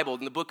the Bible.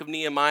 In the book of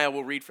Nehemiah,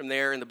 we'll read from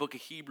there, in the book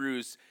of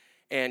Hebrews,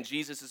 and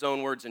Jesus'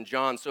 own words in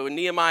John. So in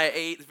Nehemiah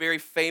 8, the very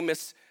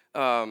famous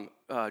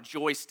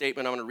joy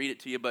statement, I'm going to read it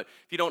to you. But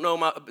if you don't know,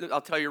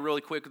 I'll tell you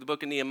really quick. The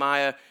book of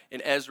Nehemiah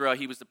and Ezra,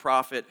 he was the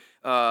prophet.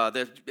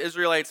 The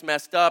Israelites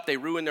messed up. They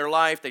ruined their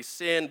life. They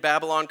sinned.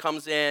 Babylon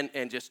comes in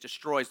and just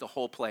destroys the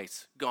whole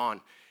place.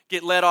 Gone.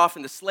 Get led off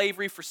into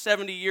slavery for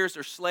 70 years.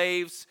 They're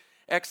slaves,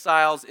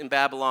 exiles in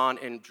Babylon,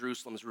 and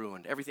Jerusalem's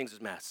ruined. Everything's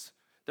a mess.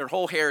 Their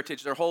whole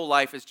heritage, their whole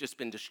life has just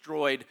been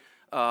destroyed,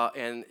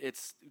 and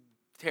it's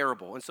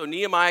terrible. And so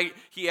Nehemiah,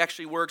 he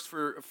actually works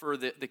for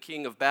the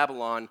king of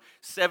Babylon.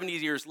 70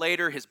 years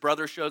later, his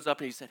brother shows up,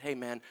 and he said, hey,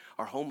 man,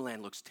 our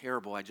homeland looks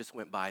terrible. I just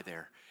went by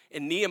there.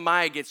 And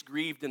Nehemiah gets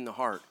grieved in the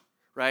heart,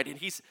 right? And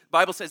the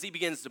Bible says he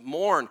begins to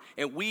mourn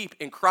and weep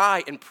and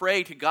cry and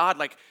pray to God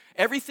like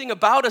everything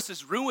about us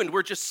is ruined.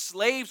 We're just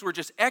slaves. We're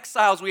just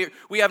exiles.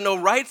 We have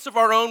no rights of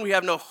our own. We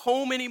have no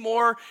home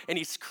anymore. And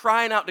he's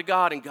crying out to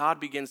God, and God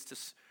begins to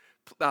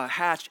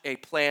hatch a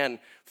plan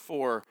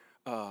for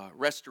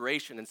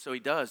restoration. And so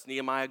he does.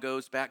 Nehemiah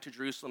goes back to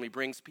Jerusalem. He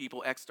brings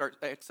people,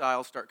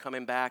 exiles start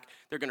coming back.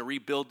 They're going to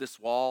rebuild this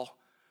wall.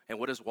 And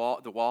what is wall?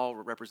 The wall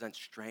represents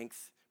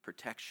strength,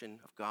 protection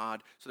of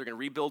God. So they're going to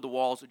rebuild the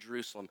walls of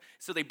Jerusalem.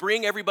 So they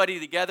bring everybody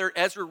together.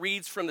 Ezra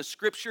reads from the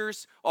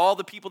scriptures, all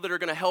the people that are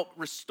going to help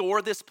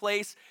restore this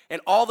place,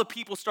 and all the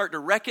people start to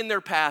reckon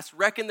their past,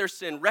 reckon their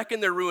sin, reckon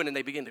their ruin, and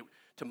they begin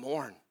to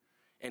mourn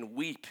and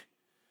weep.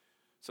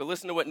 So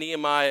listen to what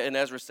Nehemiah and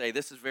Ezra say.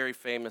 This is very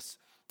famous.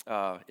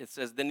 It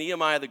says, then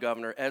Nehemiah the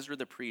governor, Ezra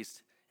the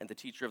priest, and the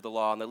teacher of the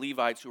law, and the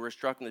Levites who were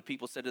instructing the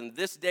people said to them,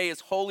 this day is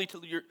holy to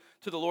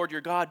the Lord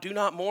your God. Do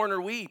not mourn or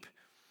weep.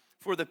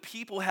 For the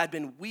people had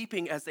been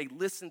weeping as they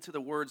listened to the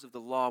words of the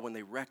law when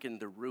they reckoned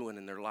the ruin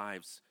in their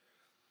lives.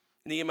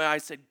 Nehemiah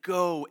said,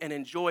 go and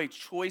enjoy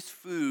choice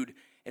food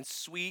and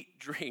sweet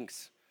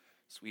drinks.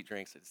 Sweet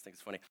drinks, I just think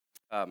it's funny.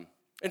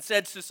 And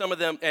said to some of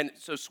them, and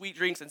so sweet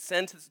drinks, and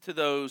send to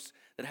those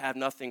that have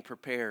nothing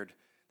prepared.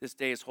 This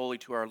day is holy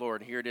to our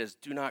Lord. And here it is,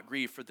 do not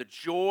grieve, for the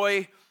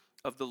joy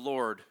of the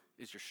Lord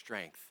is your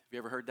strength. Have you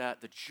ever heard that?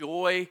 The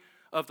joy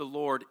of the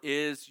Lord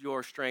is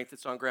your strength.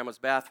 It's on Grandma's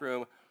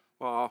bathroom.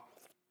 Well,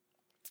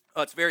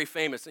 it's very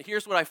famous. And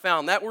here's what I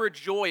found. That word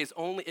joy is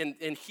only,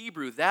 in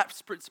Hebrew, that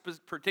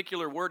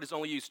particular word is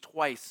only used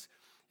twice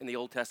in the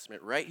Old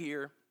Testament, right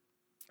here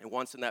and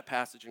once in that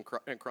passage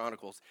in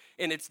Chronicles.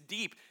 And it's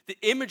deep. The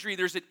imagery,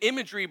 there's an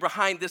imagery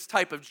behind this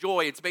type of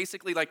joy. It's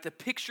basically like the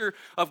picture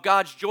of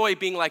God's joy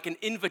being like an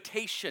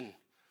invitation.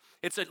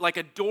 It's like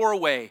a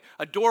doorway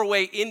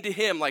into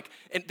him,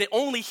 and that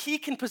only he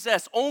can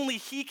possess, only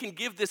he can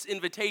give this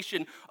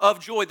invitation of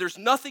joy. There's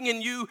nothing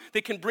in you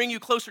that can bring you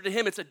closer to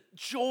him. It's a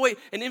joy,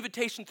 an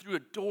invitation through a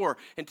door.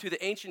 And to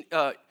the ancient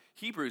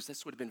Hebrews,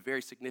 this would have been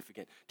very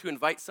significant. To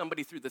invite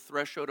somebody through the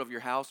threshold of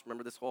your house,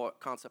 remember this whole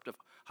concept of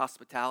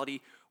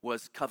hospitality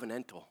was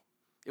covenantal.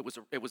 It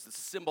was the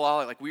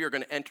symbolic, like we are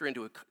going to enter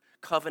into a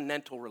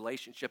covenantal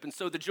relationship. And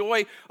so the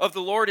joy of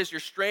the Lord is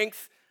your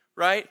strength,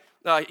 right?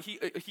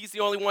 He's the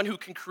only one who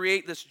can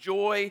create this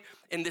joy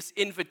and this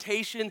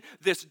invitation,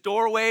 this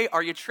doorway.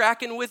 Are you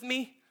tracking with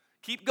me?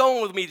 Keep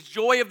going with me. The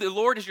joy of the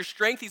Lord is your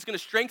strength. He's going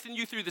to strengthen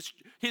you through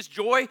his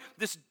joy,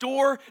 this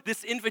door,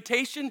 this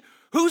invitation.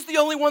 Who's the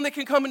only one that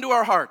can come into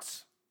our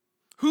hearts?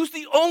 Who's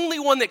the only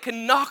one that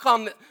can knock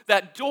on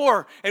that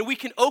door and we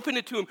can open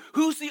it to him?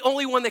 Who's the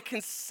only one that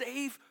can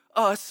save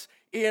us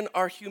in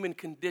our human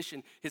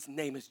condition? His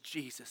name is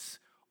Jesus,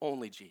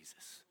 only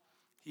Jesus.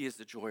 He is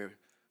the joy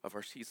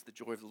he's the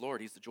joy of the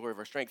Lord. He's the joy of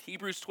our strength.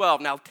 Hebrews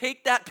 12. Now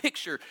take that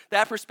picture,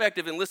 that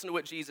perspective, and listen to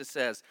what Jesus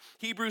says.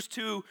 Hebrews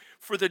 2,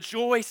 for the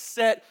joy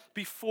set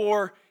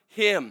before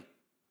him.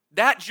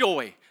 That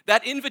joy,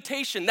 that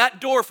invitation,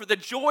 that door for the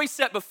joy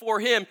set before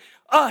him,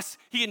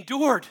 he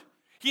endured.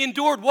 He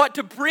endured what?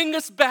 To bring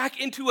us back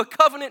into a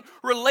covenant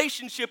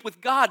relationship with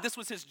God. This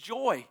was his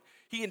joy.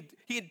 He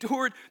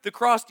endured the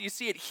cross. Do you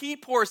see it? He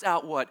pours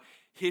out what?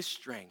 His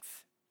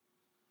strength.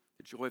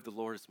 The joy of the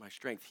Lord is my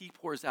strength. He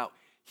pours out.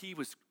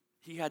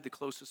 He had the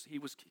closest. He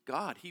was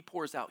God. He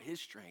pours out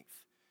his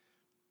strength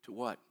to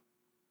what?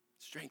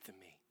 Strengthen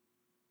me.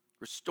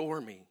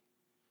 Restore me.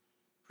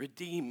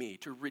 Redeem me,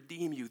 to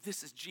redeem you.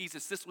 This is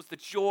Jesus. This was the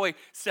joy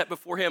set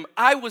before him.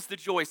 I was the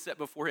joy set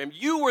before him.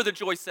 You were the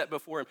joy set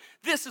before him.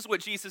 This is what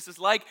Jesus is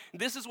like.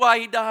 This is why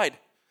he died.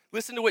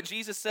 Listen to what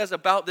Jesus says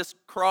about this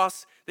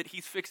cross that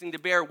he's fixing to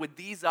bear with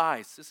these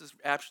eyes. This is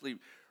actually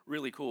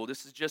really cool.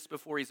 This is just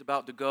before he's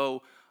about to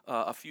go,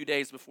 a few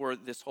days before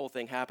this whole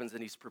thing happens,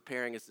 and he's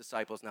preparing his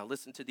disciples. Now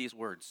listen to these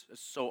words.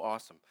 It's so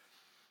awesome.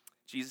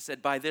 Jesus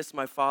said, by this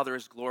my Father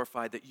is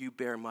glorified, that you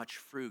bear much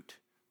fruit.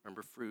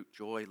 Remember fruit,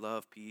 joy,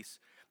 love, peace.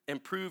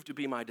 And prove to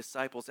be my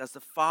disciples. As the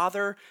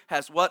Father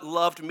has what?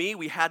 Loved me.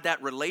 We had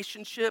that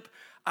relationship.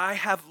 I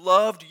have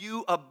loved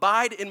you.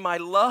 Abide in my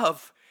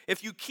love.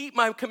 If you keep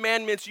my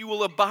commandments, you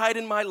will abide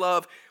in my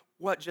love.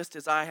 What? Just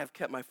as I have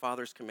kept my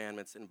Father's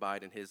commandments and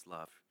abide in his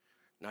love.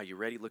 Now you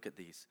ready? Look at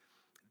these.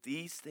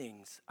 These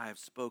things I have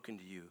spoken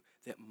to you,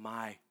 that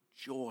my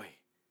joy,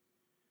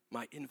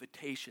 my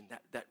invitation,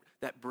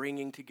 that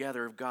bringing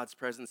together of God's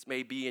presence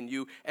may be in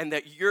you, and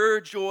that your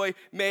joy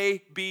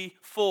may be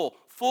full.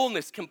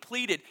 Fullness,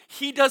 completed.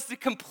 He does the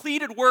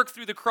completed work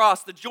through the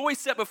cross. The joy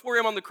set before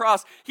him on the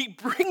cross. He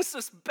brings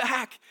us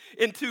back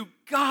into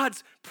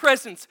God's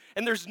presence,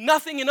 and there's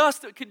nothing in us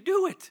that could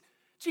do it.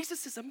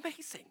 Jesus is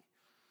amazing.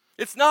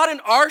 It's not in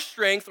our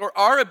strength or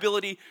our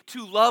ability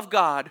to love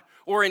God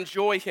or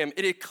enjoy him.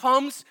 It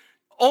comes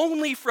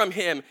only from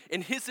him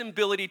and his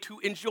ability to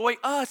enjoy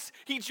us.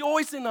 He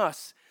joys in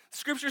us.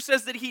 Scripture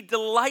says that he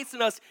delights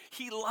in us.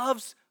 He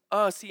loves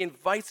us. He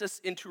invites us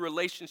into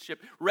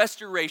relationship,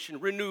 restoration,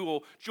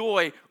 renewal,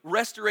 joy,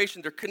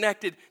 restoration. They're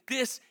connected.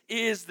 This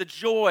is the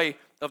joy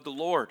of the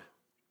Lord.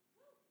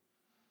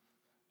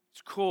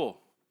 It's cool.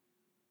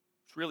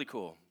 It's really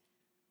cool.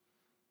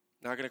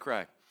 Not going to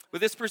cry. With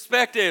this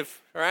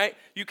perspective, all right,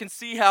 you can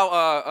see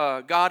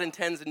how God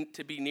intends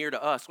to be near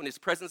to us. When his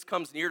presence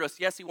comes near to us,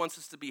 yes, he wants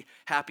us to be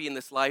happy in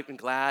this life and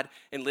glad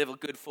and live a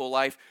good, full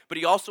life, but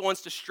he also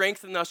wants to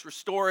strengthen us,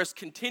 restore us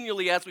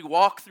continually as we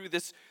walk through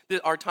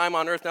our time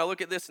on earth. Now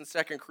look at this in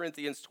 2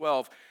 Corinthians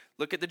 12.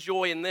 Look at the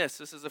joy in this.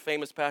 This is a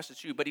famous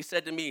passage too. But he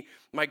said to me,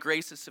 my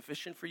grace is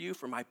sufficient for you,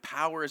 for my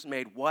power is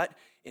made what?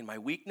 In my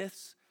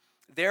weakness.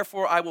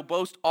 Therefore I will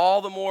boast all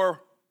the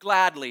more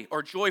gladly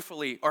or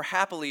joyfully or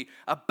happily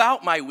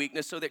about my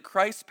weakness, so that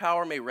Christ's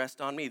power may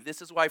rest on me.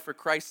 This is why for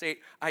Christ's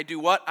sake I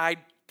do what? I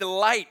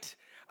delight.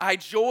 I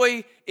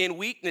joy in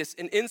weakness,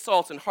 in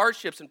insults, and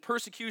hardships, and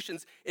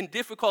persecutions, in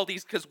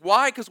difficulties. Because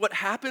why? Because what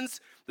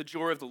happens? The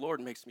joy of the Lord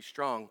makes me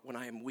strong. When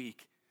I am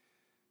weak,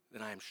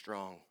 then I am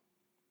strong.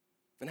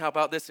 And how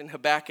about this in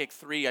Habakkuk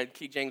 3,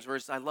 King James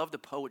verse? I love the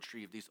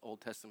poetry of these Old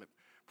Testament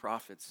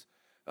prophets.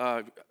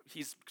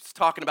 He's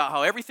talking about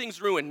how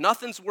everything's ruined,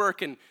 nothing's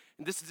working.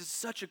 And this is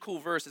such a cool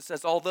verse. It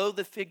says, although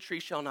the fig tree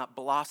shall not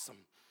blossom,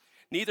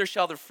 neither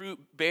shall the fruit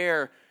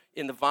bear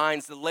in the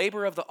vines, the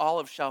labor of the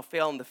olive shall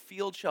fail, and the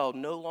field shall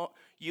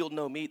yield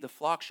no meat. The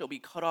flock shall be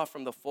cut off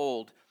from the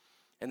fold,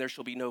 and there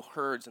shall be no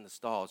herds in the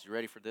stalls. You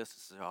ready for this?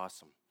 This is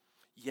awesome.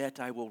 Yet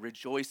I will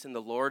rejoice in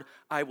the Lord.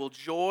 I will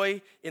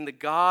joy in the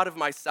God of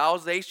my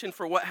salvation.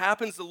 For what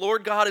happens? The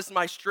Lord God is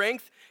my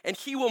strength, and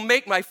he will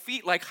make my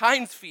feet like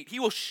hinds' feet. He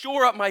will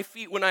shore up my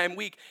feet when I am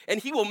weak, and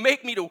he will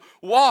make me to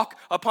walk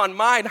upon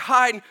mine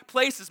high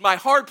places, my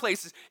hard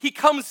places. He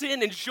comes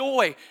in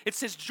joy. It's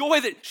his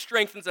joy that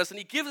strengthens us, and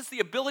he gives us the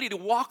ability to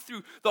walk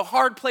through the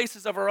hard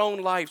places of our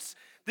own lives.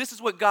 This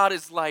is what God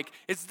is like.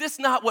 Is this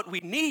not what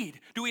we need?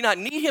 Do we not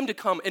need him to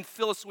come and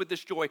fill us with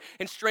this joy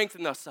and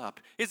strengthen us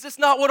up? Is this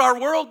not what our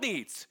world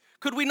needs?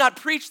 Could we not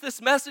preach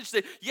this message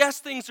that, yes,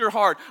 things are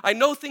hard. I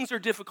know things are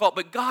difficult,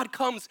 but God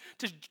comes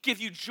to give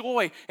you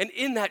joy, and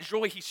in that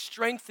joy, he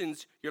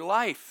strengthens your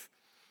life.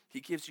 He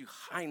gives you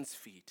hinds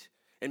feet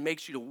and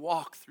makes you to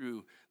walk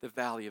through the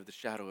valley of the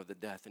shadow of the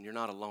death, and you're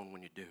not alone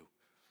when you do.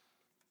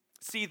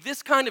 See,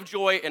 this kind of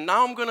joy, and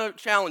now I'm going to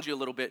challenge you a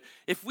little bit.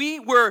 If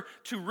we were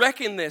to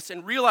reckon this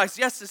and realize,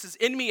 yes, this is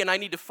in me and I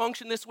need to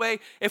function this way,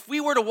 if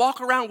we were to walk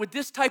around with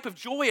this type of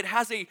joy, it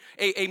has a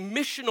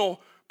missional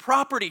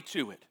property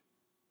to it.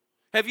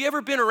 Have you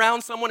ever been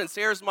around someone, and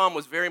Sarah's mom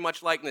was very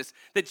much like this,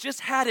 that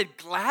just had a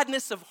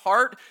gladness of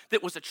heart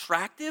that was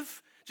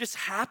attractive, just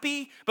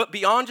happy, but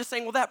beyond just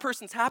saying, well, that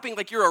person's happy,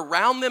 like you're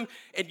around them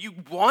and you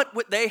want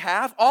what they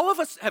have? All of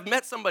us have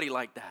met somebody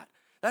like that.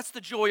 That's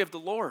the joy of the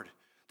Lord.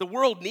 The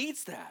world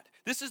needs that.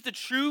 This is the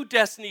true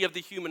destiny of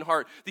the human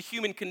heart, the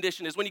human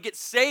condition, is when you get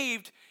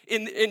saved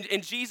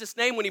in Jesus'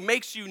 name, when he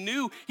makes you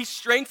new, he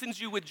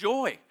strengthens you with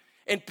joy.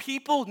 And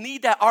people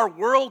need that. Our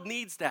world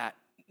needs that.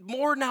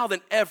 More now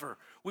than ever,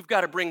 we've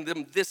got to bring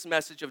them this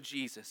message of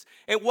Jesus.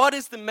 And what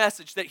is the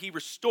message? That he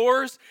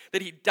restores,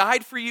 that he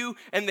died for you,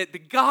 and that the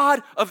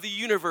God of the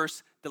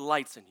universe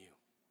delights in you.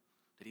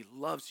 That he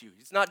loves you.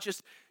 He's not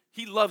just,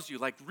 he loves you,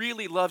 like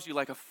really loves you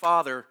like a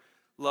father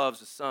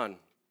loves a son.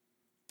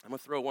 I'm going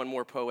to throw one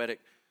more poetic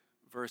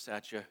verse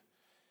at you,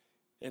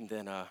 and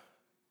then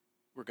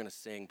we're going to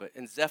sing. But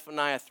in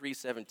Zephaniah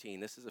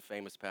 3:17, this is a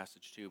famous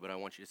passage too, but I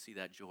want you to see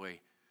that joy,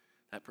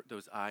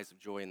 those eyes of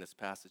joy in this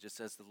passage. It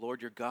says, the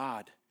Lord your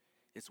God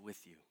is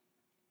with you,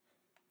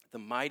 the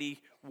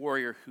mighty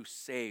warrior who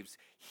saves.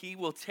 He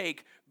will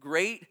take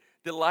great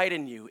delight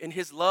in you. In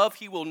his love,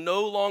 he will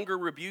no longer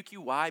rebuke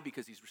you. Why?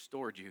 Because he's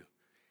restored you.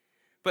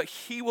 But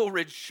he will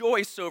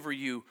rejoice over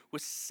you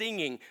with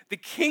singing. The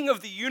King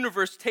of the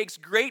universe takes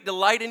great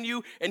delight in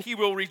you, and he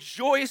will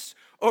rejoice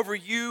over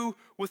you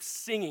with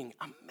singing.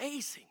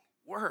 Amazing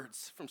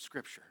words from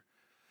Scripture.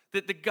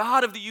 That the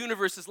God of the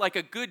universe is like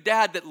a good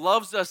dad that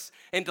loves us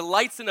and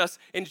delights in us,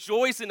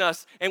 enjoys in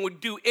us, and would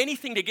do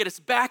anything to get us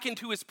back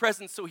into his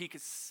presence so he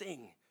could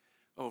sing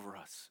over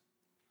us.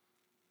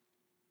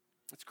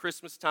 It's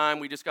Christmas time.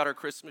 We just got our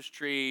Christmas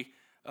tree.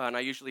 And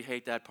I usually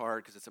hate that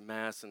part because it's a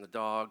mess and the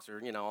dogs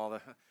or, all the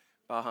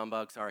bah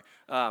humbug, sorry.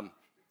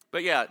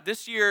 But yeah,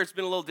 this year it's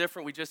been a little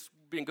different. We just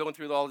been going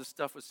through all this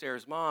stuff with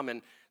Sarah's mom,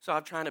 and so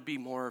I'm trying to be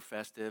more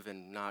festive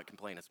and not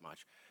complain as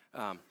much.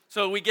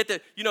 So we get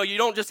the, you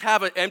don't just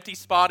have an empty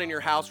spot in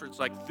your house where it's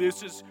like,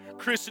 this is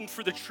christened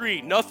for the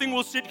tree. Nothing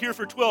will sit here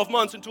for 12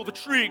 months until the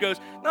tree goes.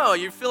 No,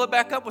 you fill it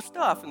back up with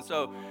stuff. And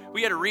so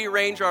we had to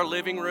rearrange our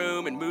living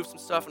room and move some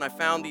stuff. And I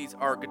found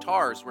our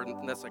guitars.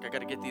 And that's like, I got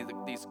to get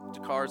these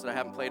guitars that I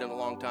haven't played in a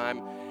long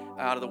time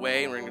out of the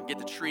way. And we're going to get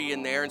the tree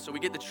in there. And so we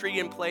get the tree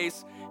in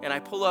place. And I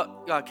pull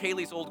up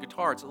Kaylee's old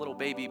guitar. It's a little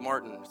baby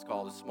Martin, it's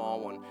called, a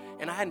small one.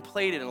 And I hadn't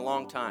played it in a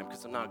long time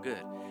because I'm not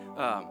good.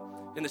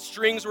 And the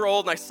strings were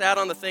old, and I sat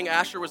on the thing.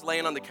 Asher was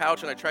laying on the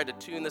couch, and I tried to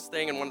tune this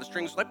thing, and one of the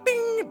strings was like,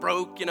 bing, it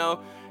broke,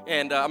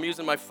 And I'm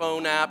using my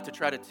phone app to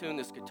try to tune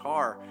this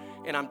guitar.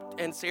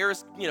 And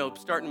Sarah's,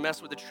 starting to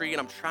mess with the tree,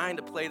 and I'm trying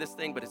to play this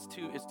thing, but it's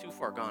too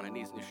far gone. It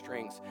needs new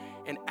strings.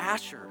 And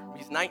Asher,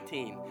 he's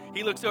 19,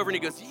 he looks over and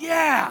he goes,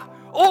 yeah,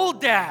 old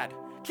dad.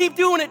 Keep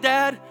doing it,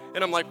 Dad.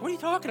 And I'm like, what are you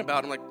talking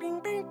about? I'm like, bing,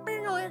 bing,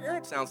 bing.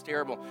 It sounds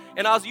terrible.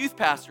 And I was a youth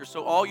pastor,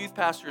 so all youth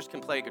pastors can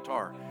play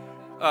guitar.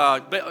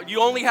 But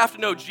you only have to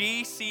know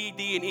G, C,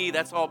 D, and E.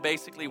 That's all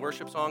basically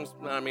worship songs.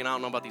 I mean, I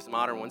don't know about these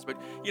modern ones, but,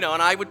 and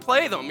I would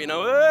play them,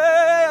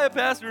 hey,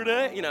 Pastor,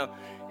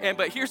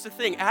 but here's the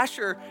thing.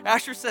 Asher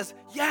says,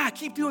 yeah,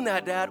 keep doing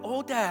that, Dad,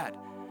 old Dad.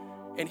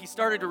 And he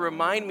started to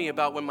remind me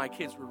about when my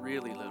kids were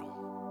really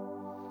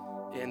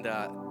little. And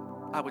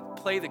I would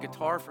play the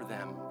guitar for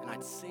them, and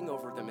I'd sing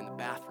over them in the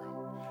bathroom.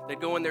 They'd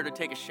go in there to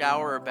take a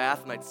shower or a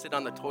bath, and I'd sit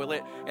on the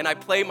toilet, and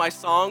I'd play my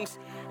songs.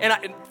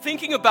 And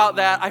thinking about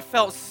that, I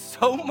felt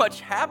so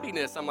much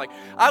happiness. I'm like,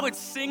 I would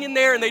sing in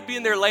there, and they'd be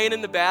in there laying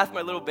in the bath,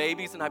 my little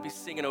babies, and I'd be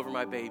singing over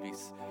my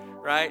babies,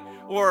 right?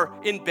 Or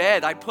in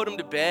bed, I'd put them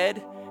to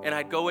bed, and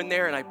I'd go in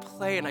there, and I'd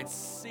play, and I'd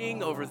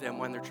sing over them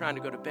when they're trying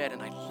to go to bed,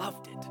 and I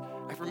loved it.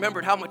 I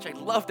remembered how much I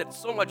loved it.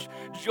 So much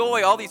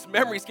joy. All these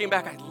memories came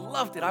back. I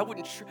loved it.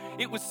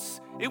 It was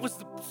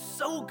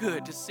so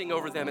good to sing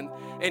over them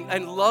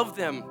and love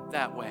them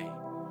that way.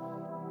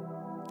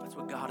 That's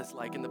what God is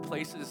like in the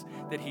places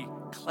that he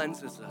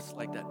cleanses us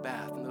like that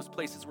bath, in those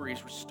places where he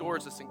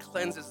restores us and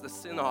cleanses the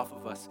sin off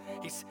of us.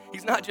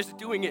 He's not just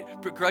doing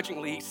it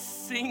begrudgingly. He's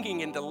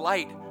singing in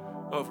delight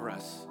over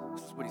us.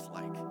 This is what he's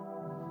like,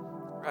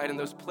 right? In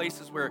those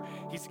places where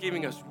he's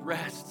giving us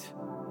rest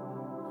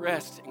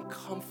and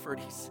comfort.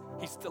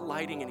 He's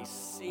delighting and he's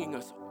seeing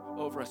us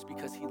over us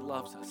because he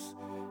loves us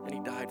and he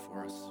died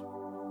for us.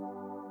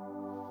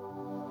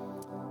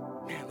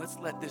 Man, let's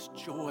let this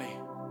joy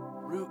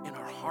root in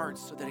our hearts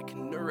so that it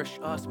can nourish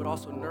us, but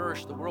also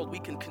nourish the world. We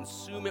can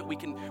consume it. We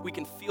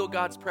can feel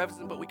God's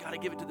presence, but we got to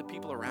give it to the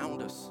people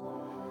around us.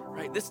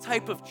 Right? This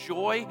type of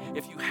joy,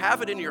 if you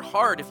have it in your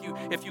heart, if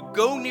you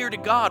go near to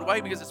God, why?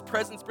 Because his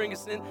presence brings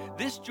us in.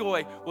 This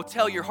joy will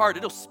tell your heart.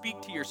 It'll speak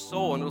to your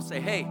soul and it'll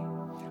say, hey,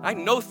 I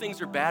know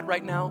things are bad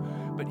right now,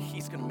 but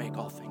he's going to make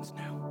all things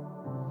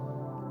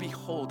new.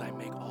 Behold, I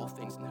make all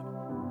things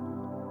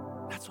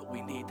new. That's what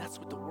we need. That's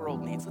what the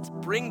world needs. Let's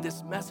bring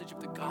this message of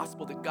the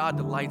gospel that God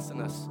delights in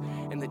us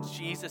and that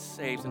Jesus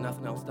saves and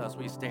nothing else does.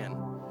 Will you stand?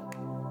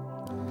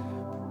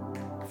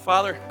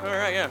 Father, all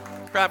right, yeah.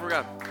 Clap, we're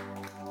going.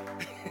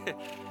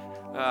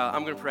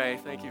 I'm going to pray.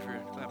 Thank you for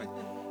clapping.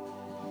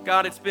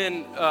 God, it's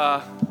been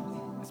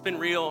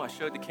real. I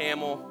showed the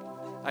camel.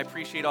 I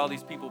appreciate all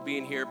these people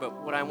being here,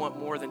 but what I want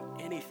more than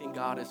anything,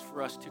 God, is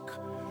for us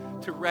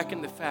to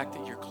reckon the fact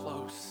that you're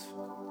close,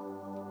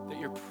 that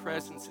your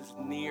presence is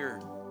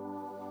near,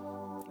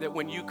 that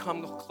when you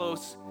come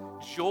close,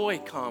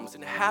 joy comes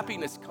and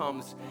happiness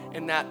comes,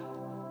 and that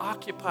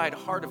occupied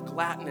heart of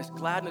gladness.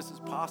 Gladness is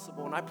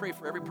possible. And I pray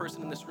for every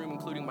person in this room,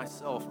 including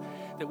myself,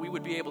 that we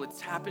would be able to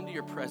tap into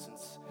your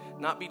presence,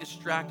 not be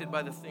distracted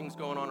by the things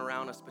going on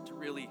around us, but to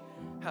really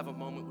have a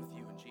moment with you.